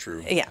 yeah, that's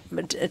true. Yeah,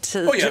 but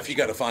if you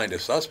got to find a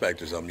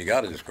suspect or something, you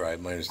got to describe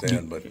them. I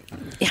understand, but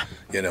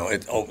you know,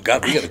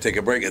 God, we got to take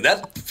a break.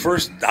 That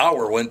first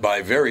hour went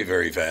by very,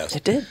 very fast.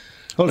 It did.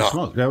 Holy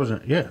smoke! That was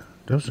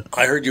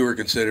I heard you were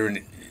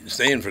considering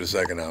staying for the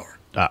second hour.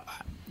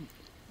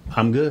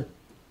 I'm good.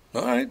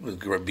 All right,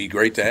 it would be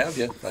great to have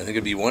you. I think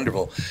it'd be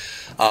wonderful.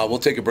 We'll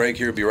take a break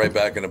here. Be right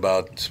back in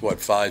about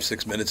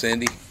 5-6 minutes,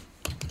 Andy.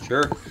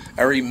 Sure.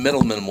 Ari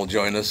Middleman will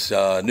join us.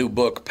 New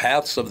book,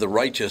 Paths of the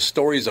Righteous,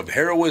 Stories of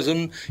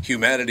Heroism,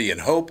 Humanity,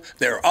 and Hope.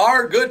 There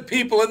are good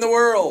people in the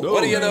world.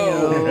 What do you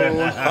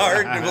know?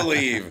 Hard to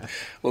believe.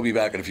 We'll be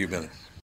back in a few minutes.